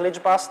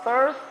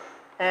 Glitchbuster,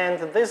 and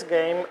this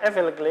game,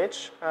 Evil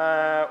Glitch,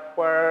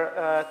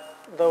 were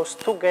those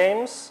two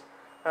games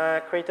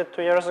created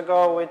 2 years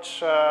ago, which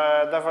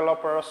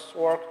developers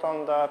worked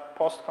on the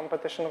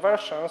post-competition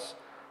versions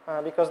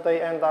because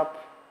they end up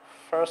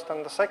first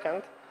and the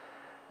second.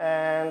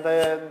 And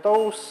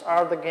those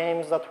are the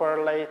games that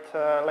were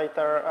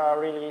later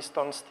released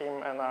on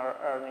Steam and are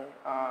earning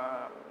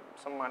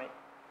some money.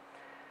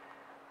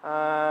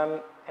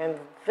 And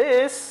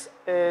this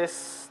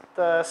is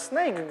the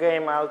snake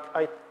game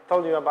I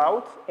told you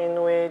about,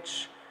 in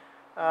which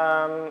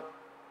there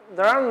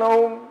are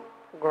no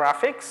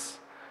graphics.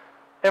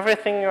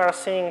 Everything you are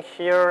seeing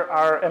here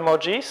are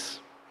emojis.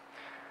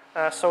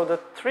 So the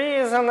tree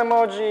is an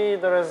emoji.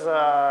 There is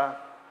a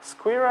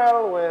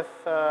squirrel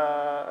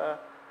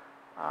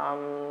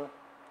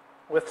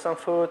with some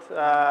food.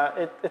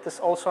 It is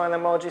also an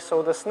emoji.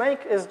 So the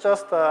snake is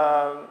just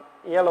a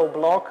yellow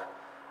block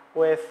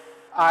with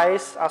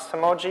eyes as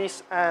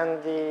emojis,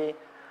 and the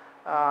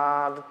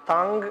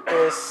tongue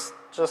is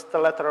just the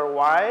letter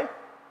Y.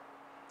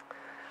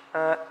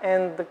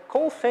 And the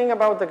cool thing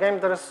about the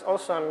game, there is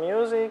also a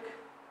music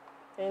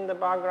in the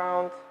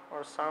background,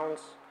 or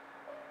sounds.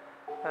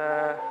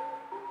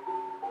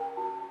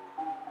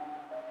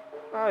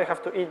 You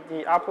have to eat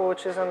the apple,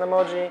 which is an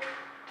emoji.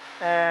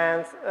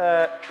 And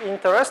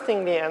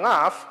interestingly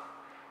enough,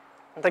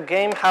 the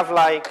game have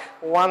like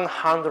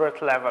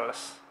 100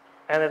 levels.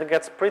 And it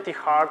gets pretty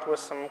hard with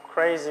some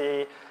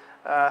crazy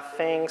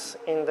things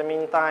in the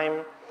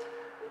meantime.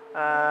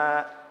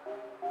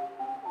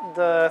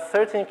 The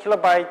 13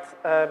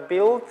 kilobyte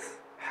build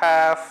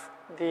have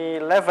the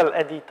level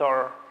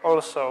editor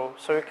also,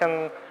 so you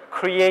can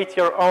create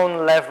your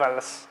own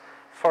levels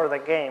for the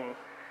game.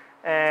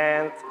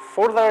 And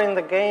further in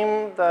the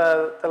game,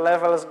 the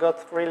levels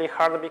got really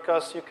hard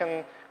because you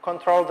can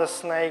control the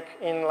snake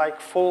in like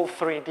full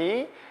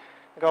 3D,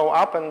 go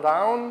up and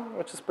down,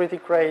 which is pretty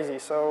crazy.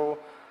 So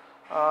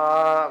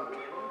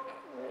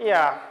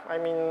yeah, I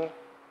mean,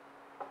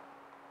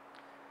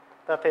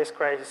 that is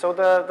crazy. So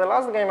the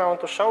last game I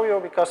want to show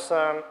you, because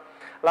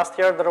last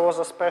year there was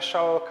a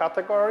special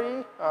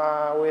category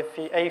with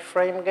the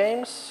A-frame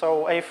games.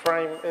 So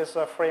A-frame is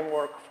a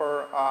framework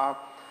for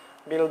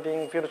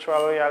building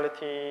virtual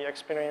reality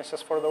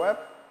experiences for the web.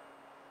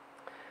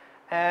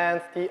 And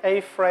the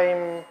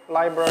A-frame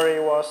library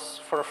was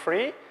for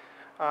free.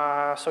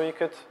 So you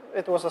could,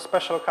 it was a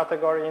special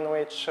category in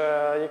which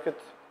you could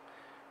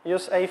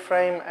use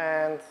A-frame,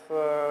 and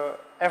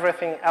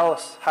everything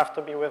else have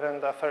to be within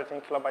the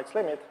 13 kilobytes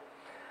limit.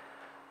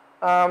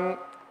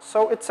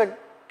 So it's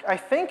I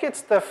think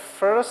it's the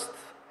first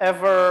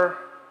ever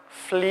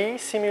flea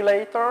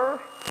simulator.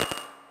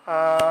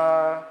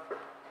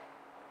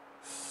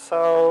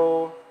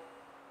 So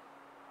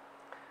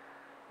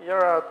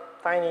you're a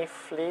tiny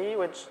flea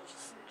which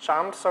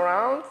jumps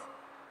around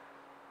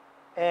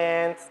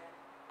and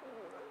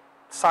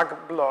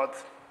suck blood,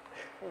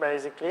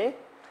 basically.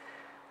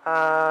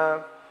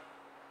 And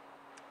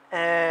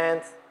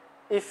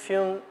if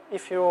you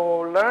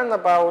learn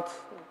about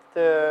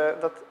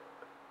that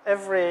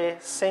every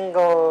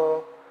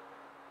single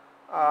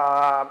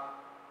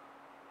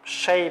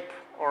shape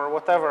or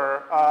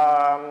whatever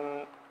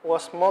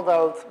was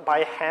modeled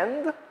by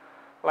hand,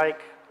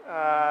 like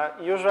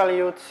usually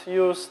you'd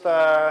use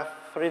the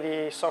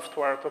 3D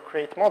software to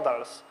create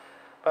models,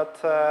 but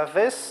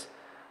this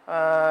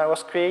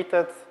was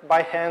created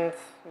by hand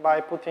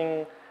by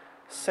putting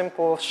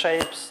simple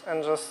shapes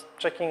and just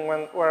checking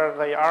where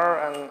they are,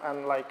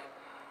 and like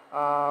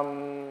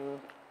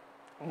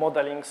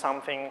modeling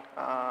something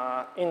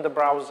in the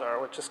browser,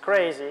 which is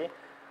crazy.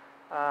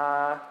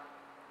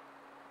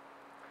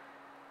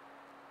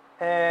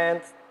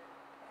 And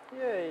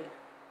yay.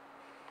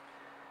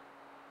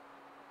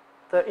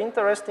 The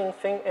interesting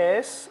thing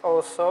is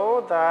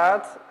also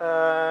that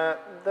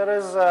there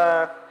is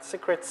a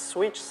secret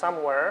switch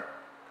somewhere.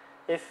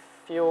 If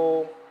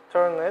you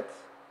turn it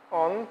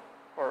on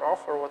or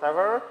off or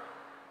whatever,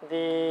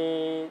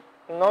 the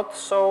not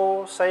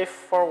so safe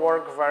for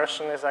work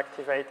version is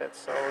activated.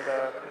 So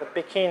the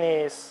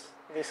bikini is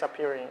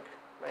disappearing,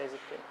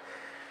 basically.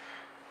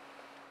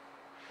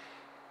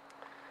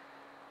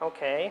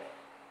 Okay.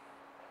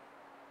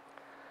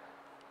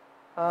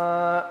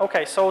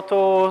 Okay, so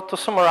to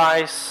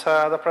summarize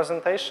the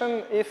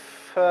presentation,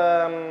 if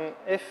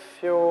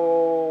you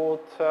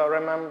would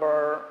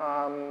remember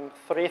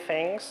three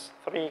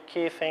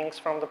key things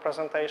from the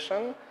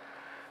presentation,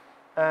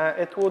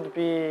 it would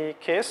be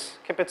KISS,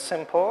 keep it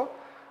simple,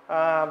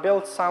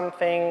 build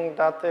something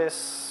that is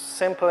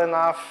simple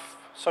enough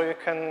so you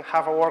can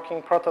have a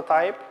working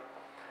prototype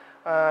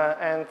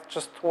and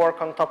just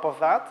work on top of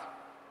that.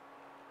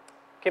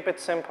 Keep it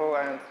simple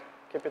and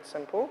keep it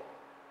simple.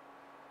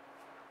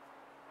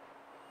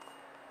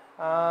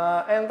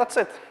 And that's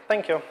it.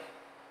 Thank you.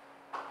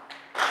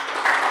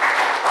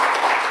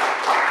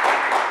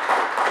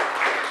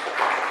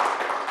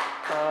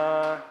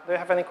 Do you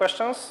have any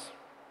questions?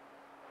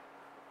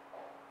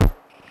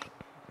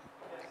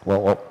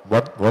 Well,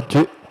 what do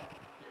you...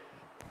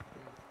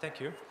 Thank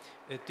you.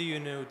 Do you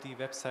know the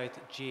website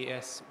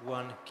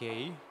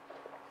JS1K?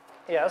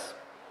 Yes.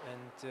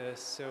 And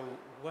so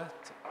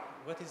what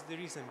is the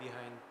reason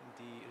behind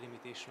the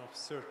limitation of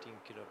 13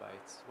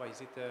 kilobytes? Why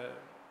is it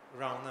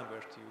round number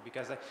to you?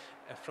 Because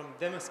from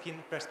demo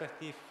skin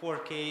perspective,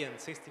 4K and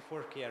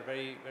 64K are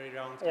very, very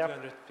round, Yep.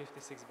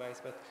 256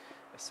 bytes, but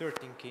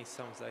 13K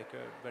sounds like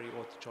a very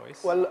odd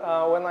choice. Well,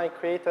 when I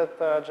created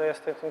the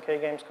JS13K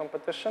Games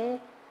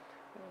competition,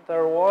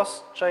 there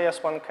was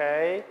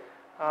JS1K,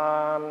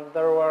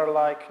 there were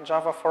like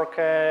Java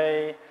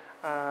 4K,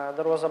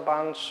 there was a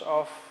bunch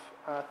of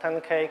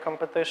 10K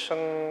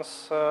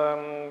competitions,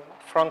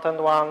 front-end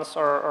ones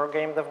or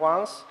game dev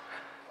ones.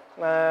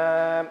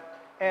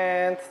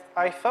 And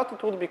I thought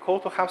it would be cool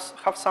to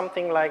have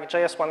something like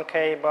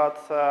JS1K, but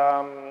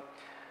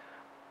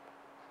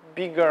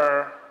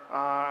bigger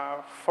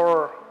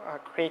for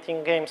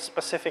creating games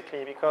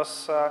specifically,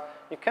 because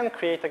you can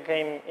create a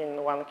game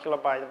in 1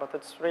 kilobyte, but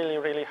it's really,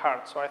 really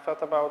hard. So I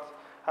thought about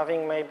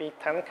having maybe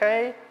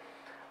 10K,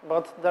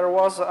 but there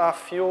was a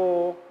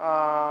few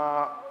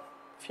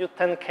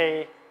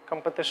 10K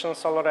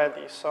competitions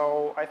already.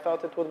 So I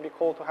thought it would be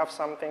cool to have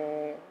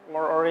something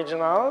more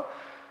original.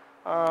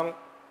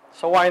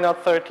 So why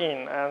not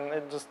 13? And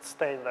it just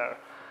stayed there.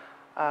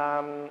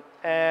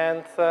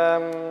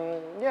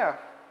 Yeah.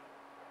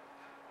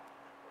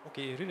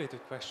 Okay, a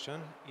related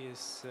question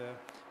is,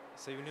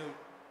 so you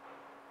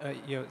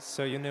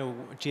know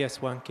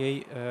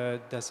JS1K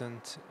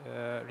doesn't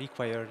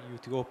require you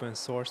to open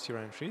source your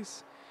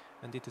entries,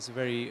 and it is a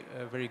very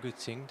good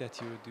thing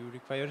that you do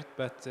require it.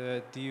 But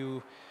do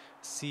you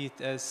see it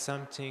as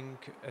something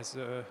as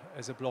a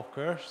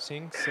blocker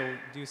thing? So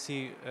do you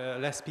see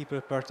less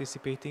people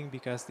participating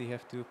because they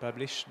have to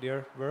publish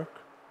their work?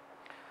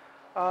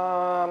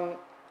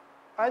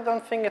 I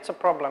don't think it's a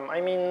problem. I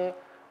mean,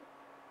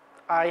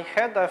 I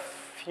had a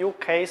few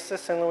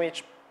cases in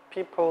which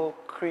people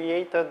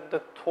created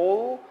the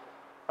tool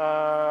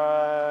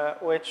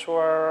which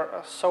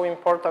were so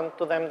important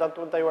to them that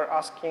they were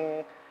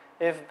asking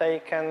if they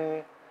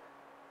can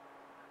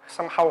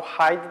somehow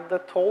hide the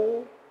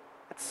tool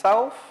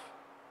itself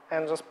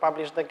and just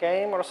publish the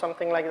game or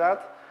something like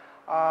that.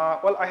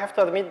 Well, I have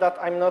to admit that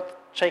I'm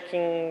not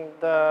checking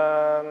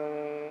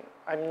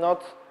I'm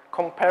not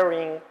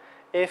comparing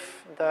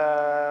if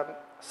the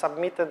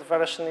submitted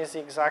version is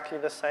exactly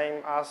the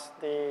same as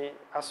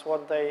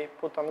what they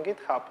put on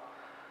GitHub.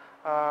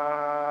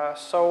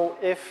 So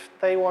if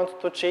they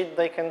want to cheat,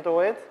 they can do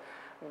it,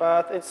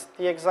 but it's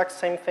the exact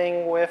same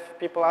thing with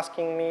people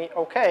asking me,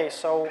 okay,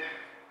 so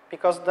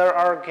because there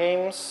are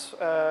games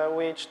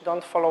which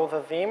don't follow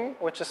the theme,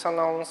 which is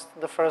announced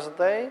the first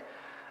day,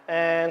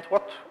 and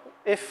what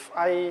if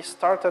I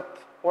started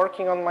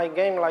working on my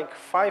game like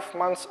 5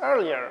 months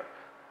earlier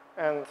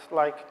and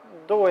like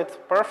do it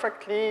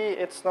perfectly,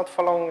 it's not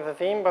following the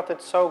theme, but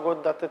it's so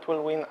good that it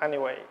will win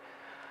anyway.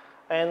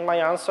 And my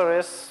answer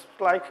is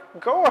like,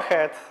 go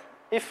ahead.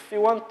 If you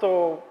want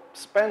to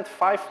spend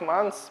 5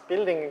 months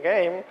building a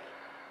game,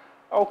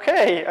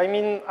 okay. I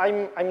mean,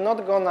 I'm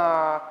not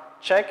gonna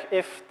check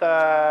if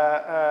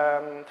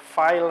the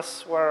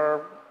files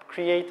were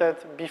created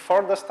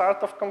before the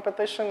start of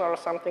competition or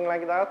something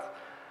like that.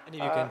 And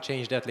you can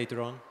change that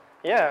later on.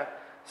 Yeah.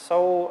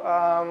 So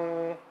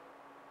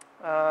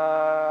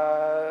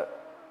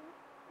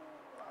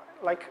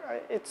like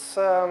it's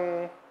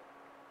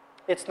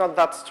not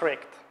that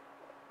strict,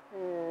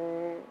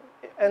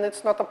 and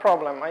it's not a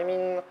problem. I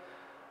mean,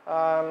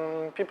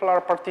 people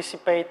are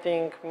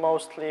participating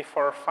mostly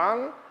for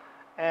fun,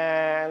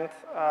 and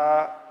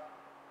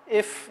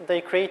if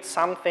they create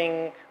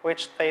something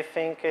which they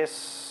think is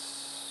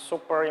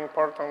super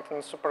important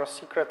and super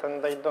secret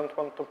and they don't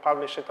want to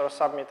publish it or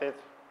submit it,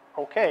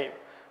 okay,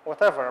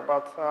 whatever.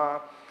 But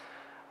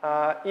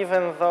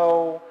even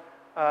though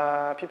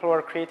people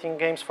were creating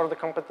games for the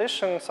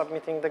competition,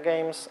 submitting the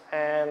games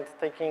and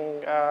taking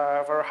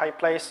very high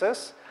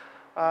places,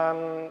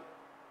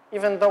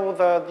 even though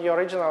the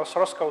original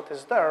source code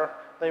is there,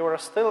 they were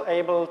still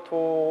able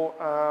to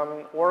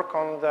work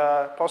on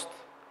the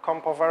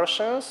post-compo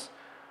versions,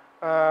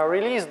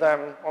 release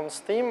them on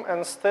Steam,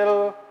 and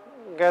still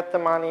get the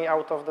money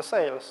out of the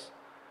sales.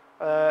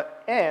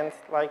 And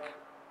like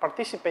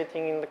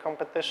participating in the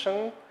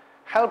competition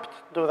helped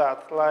do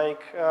that.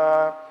 Like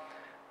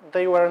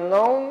they were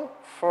known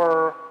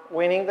for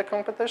winning the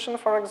competition,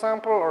 for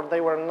example, or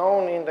they were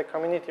known in the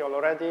community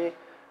already,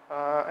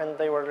 and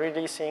they were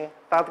releasing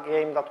that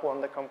game that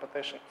won the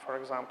competition, for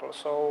example.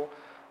 So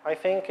I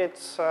think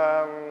it's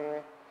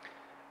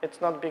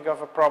not big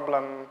of a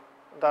problem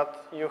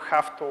that you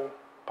have to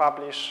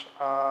publish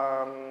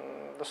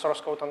the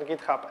source code on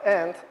GitHub.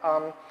 And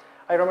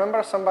I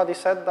remember somebody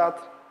said that,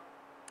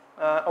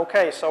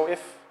 okay, so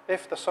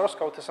if the source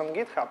code is on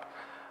GitHub,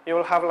 you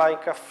will have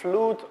like a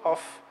flood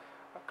of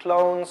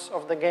clones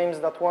of the games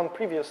that won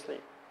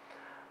previously.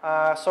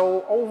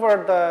 So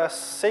over the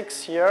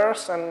 6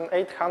 years and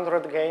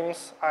 800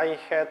 games, I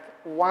had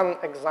one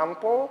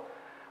example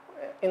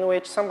in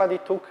which somebody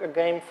took a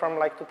game from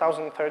like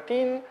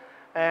 2013,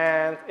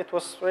 and it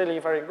was really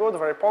very good,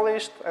 very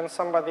polished, and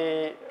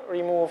somebody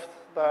removed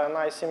the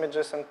nice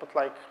images and put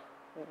like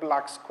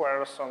black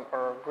squares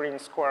or green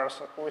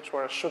squares which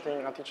were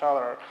shooting at each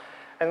other,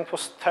 and it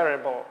was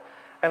terrible.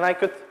 And I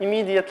could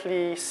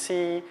immediately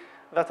see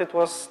that it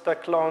was the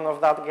clone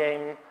of that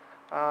game.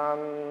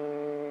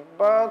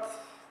 But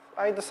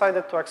I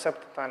decided to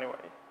accept it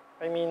anyway.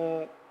 I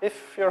mean,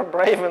 if you're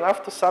brave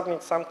enough to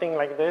submit something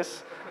like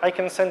this, I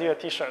can send you a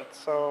t-shirt.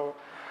 So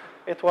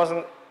it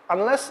wasn't,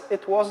 unless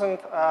it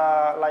wasn't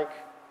like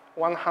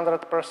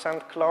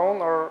 100%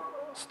 clone or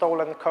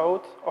stolen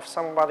code of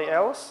somebody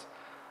else,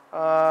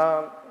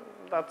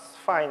 that's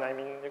fine. I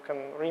mean, you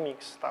can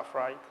remix stuff,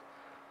 right?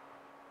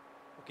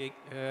 Okay,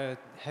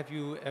 have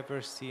you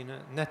ever seen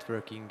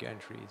networking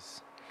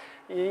entries?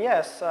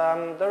 Yes,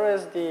 there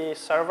is the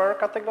server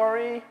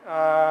category,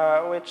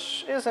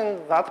 which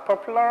isn't that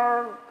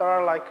popular. There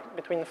are like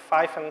between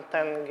 5 and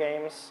 10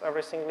 games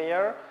every single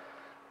year.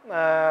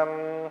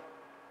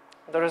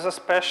 There is a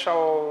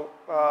special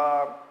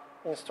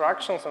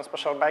instructions and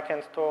special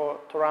backend to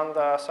run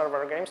the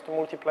server games, to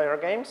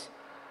multiplayer games.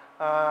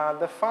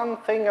 The fun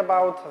thing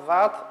about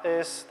that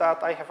is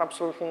that I have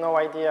absolutely no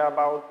idea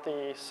about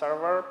the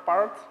server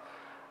part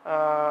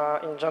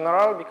in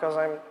general, because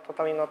I'm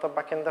totally not a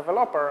backend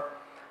developer.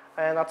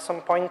 And at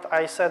some point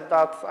I said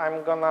that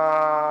I'm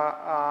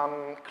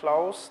gonna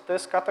close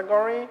this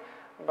category,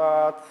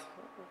 but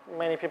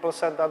many people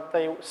said that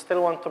they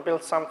still want to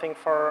build something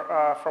for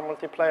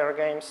multiplayer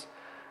games.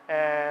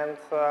 And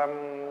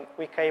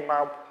we came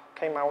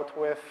out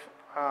with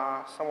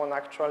someone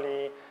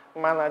actually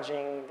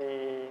managing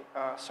the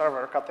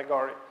server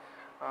category.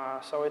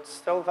 So it's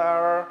still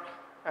there,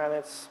 and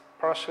it's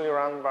partially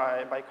run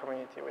by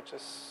community, which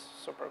is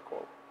super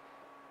cool.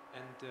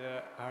 And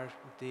are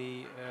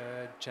they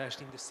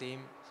judged in the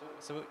same?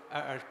 So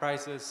are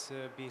prizes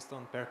based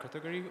on per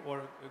category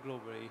or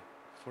globally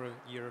for a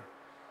year?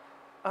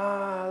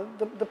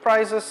 The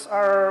prizes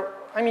are,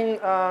 I mean,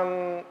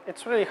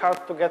 it's really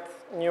hard to get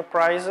new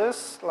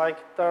prizes. Like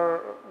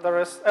there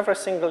is, every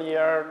single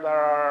year there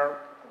are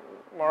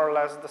more or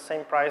less the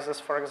same prizes.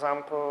 For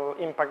example,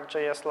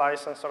 Impact.js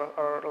license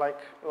or like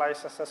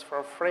licenses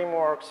for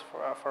frameworks,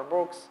 for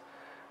books,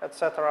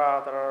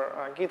 etc. There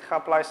are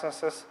GitHub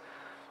licenses.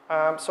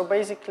 So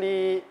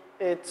basically,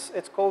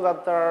 it's cool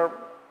that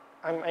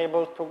I'm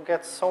able to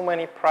get so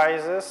many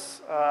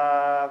prizes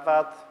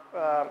that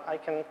I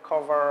can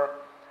cover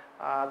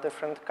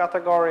different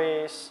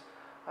categories,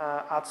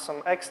 add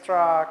some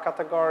extra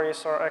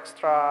categories or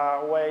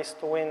extra ways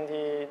to win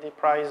the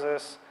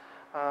prizes,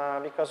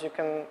 because you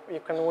can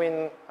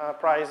win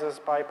prizes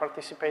by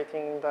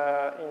participating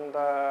in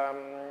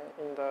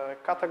the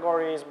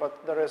categories,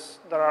 but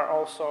there are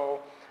also,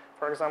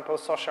 for example,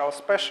 social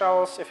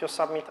specials. If you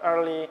submit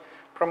early,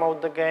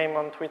 promote the game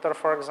on Twitter,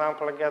 for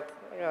example, get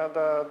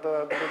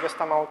the biggest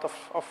amount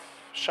of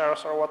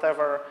shares or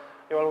whatever,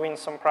 you will win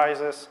some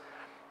prizes.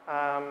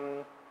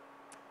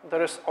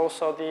 There is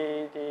also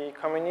the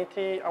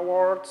community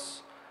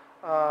awards,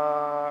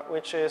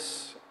 which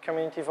is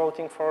community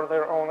voting for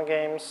their own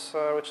games,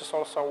 which is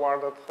also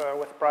awarded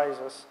with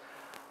prizes.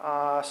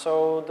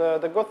 So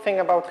the good thing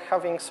about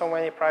having so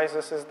many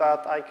prizes is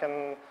that I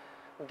can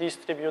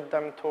distribute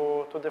them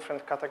to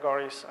different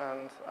categories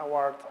and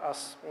award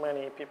as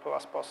many people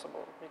as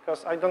possible,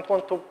 because I don't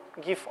want to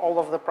give all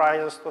of the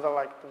prizes to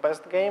the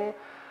best game,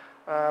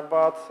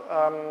 but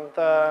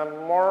the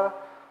more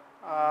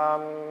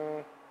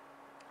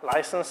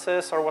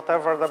licenses or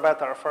whatever, the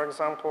better. For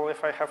example,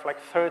 if I have like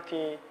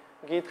 30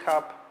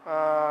 GitHub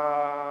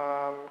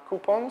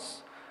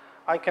coupons,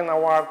 I can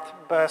award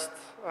best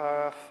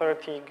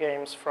 30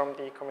 games from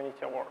the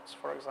community awards,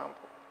 for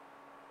example.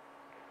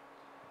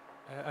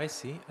 I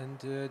see.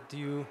 And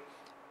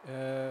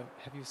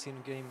have you seen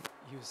a game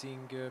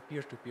using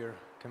peer-to-peer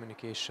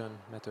communication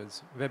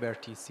methods,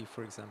 WebRTC,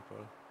 for example?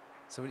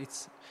 So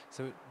it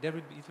will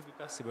be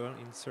possible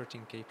in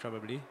certain case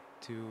probably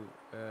to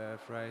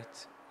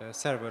write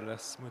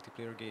serverless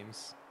multiplayer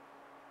games.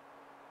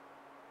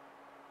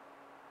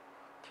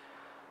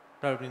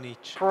 Probably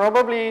niche.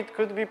 Probably it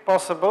could be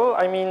possible.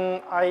 I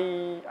mean,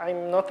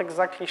 I'm not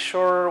exactly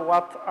sure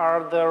what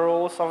are the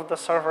rules of the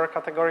server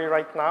category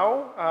right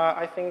now.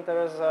 I think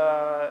there is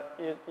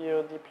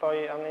you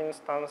deploy an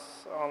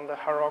instance on the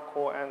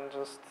Heroku and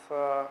just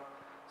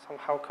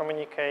somehow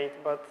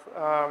communicate, but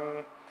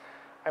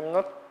I'm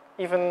not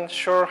even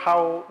sure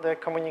how the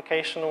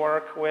communication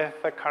work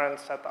with the current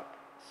setup.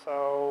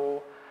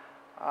 So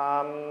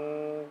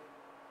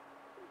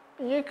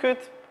you could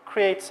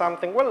create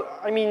something. Well,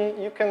 I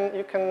mean, you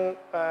can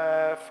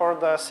for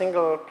the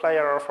single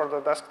player or for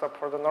the desktop,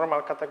 for the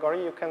normal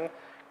category, you can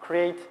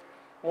create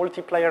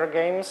multiplayer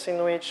games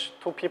in which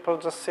two people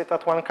just sit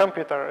at one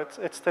computer.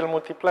 It's still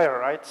multiplayer,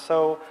 right?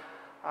 So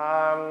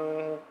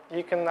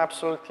you can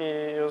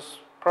absolutely use,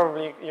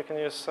 probably you can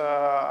use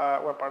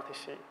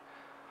WebRTC.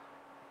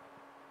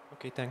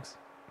 Okay, thanks.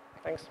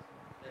 Thanks.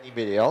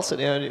 Anybody else?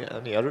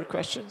 Any other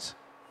questions?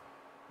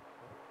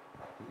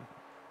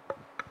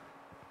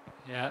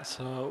 Yeah,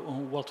 so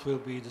what will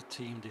be the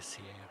theme this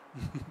year?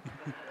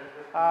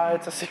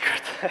 It's a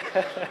secret.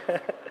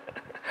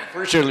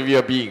 Fortunately, we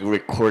are being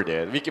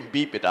recorded. We can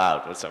beep it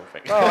out or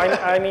something. No,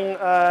 I mean,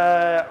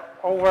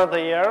 over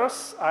the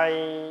years,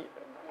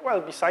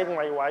 well, beside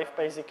my wife,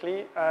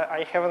 basically,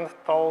 I haven't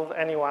told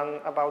anyone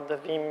about the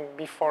theme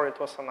before it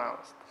was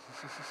announced.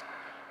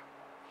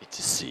 It's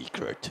a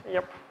secret.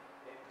 Yep.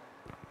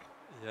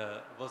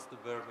 Yeah, what's the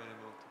bare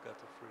minimum to get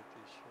a free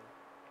t-shirt?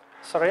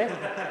 Sorry?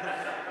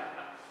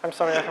 I'm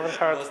sorry, I haven't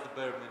heard. What's the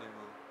bare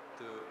minimum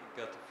to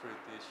get a free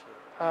t-shirt?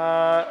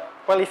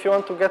 Well, if you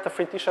want to get a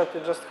free t-shirt,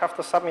 you just have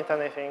to submit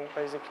anything,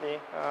 basically.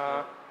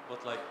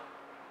 What, like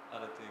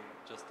anything,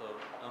 just a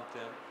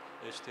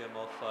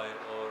HTML file,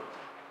 or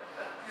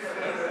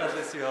at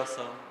least you have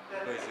some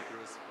basic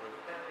rules for it?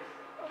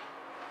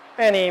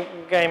 Any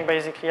game,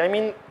 basically. I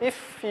mean,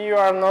 if you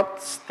are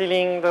not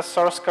stealing the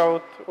source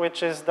code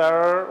which is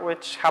there,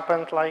 which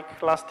happened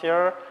like last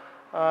year,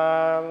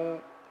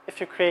 if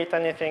you create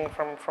anything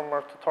from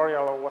a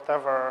tutorial or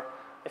whatever,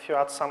 if you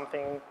add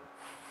something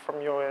from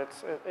you,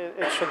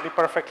 it should be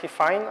perfectly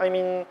fine. I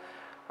mean,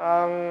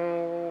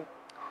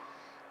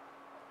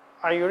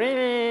 I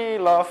really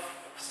love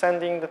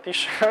sending the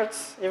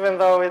t-shirts, even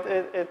though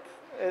it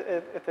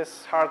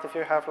is hard if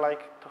you have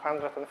like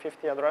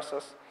 250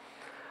 addresses.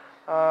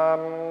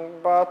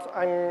 But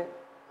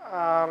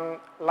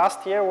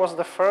last year was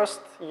the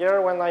first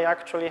year when I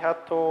actually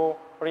had to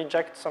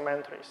reject some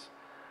entries.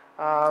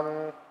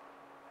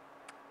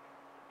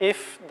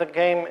 If the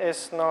game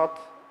is not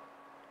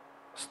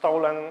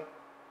stolen,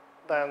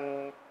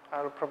 then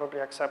I'll probably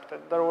accept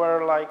it. There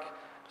were like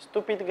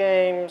stupid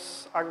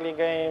games, ugly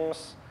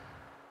games,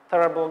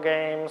 terrible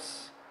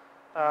games,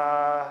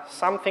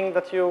 something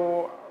that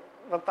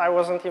I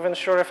wasn't even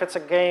sure if it's a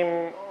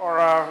game or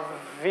a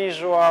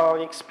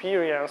visual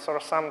experience or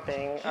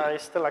something. I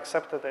still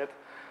accepted it.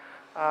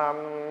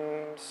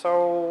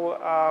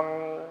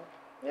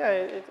 Yeah,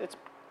 it's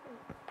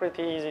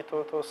pretty easy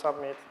to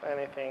submit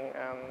anything,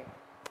 and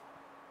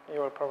you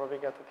will probably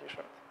get a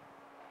t-shirt.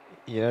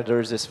 Yeah,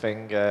 there's this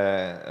thing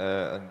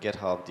on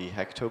GitHub, the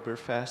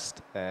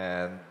Hacktoberfest,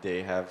 and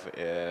they have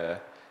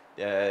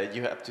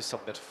you have to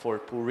submit 4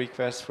 pull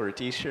requests for a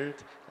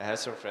t-shirt. I have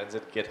some friends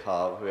at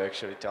GitHub who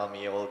actually tell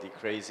me all the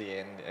crazy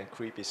and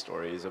creepy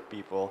stories of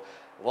people.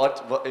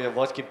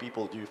 What can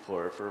people do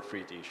for a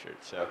free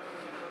t-shirt? So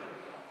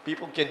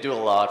people can do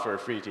a lot for a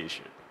free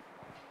t-shirt.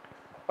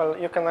 Well,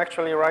 you can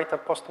actually write a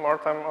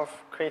post-mortem of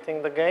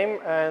creating the game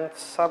and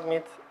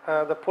submit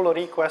the pull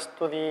request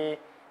to the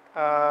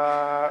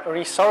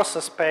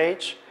resources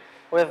page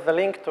with the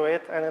link to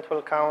it, and it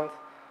will count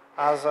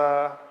as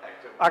a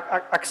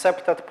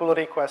accepted pull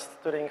request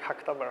during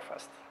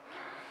Hacktoberfest.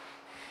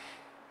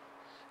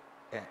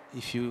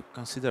 If you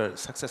consider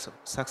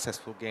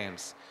successful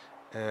games,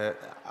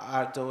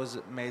 are those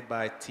made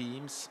by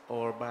teams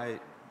or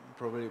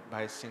probably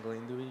by single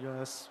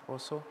individuals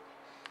also?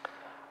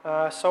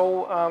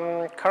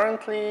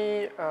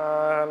 Currently,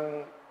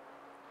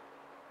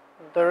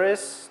 there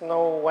is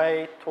no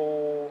way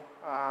to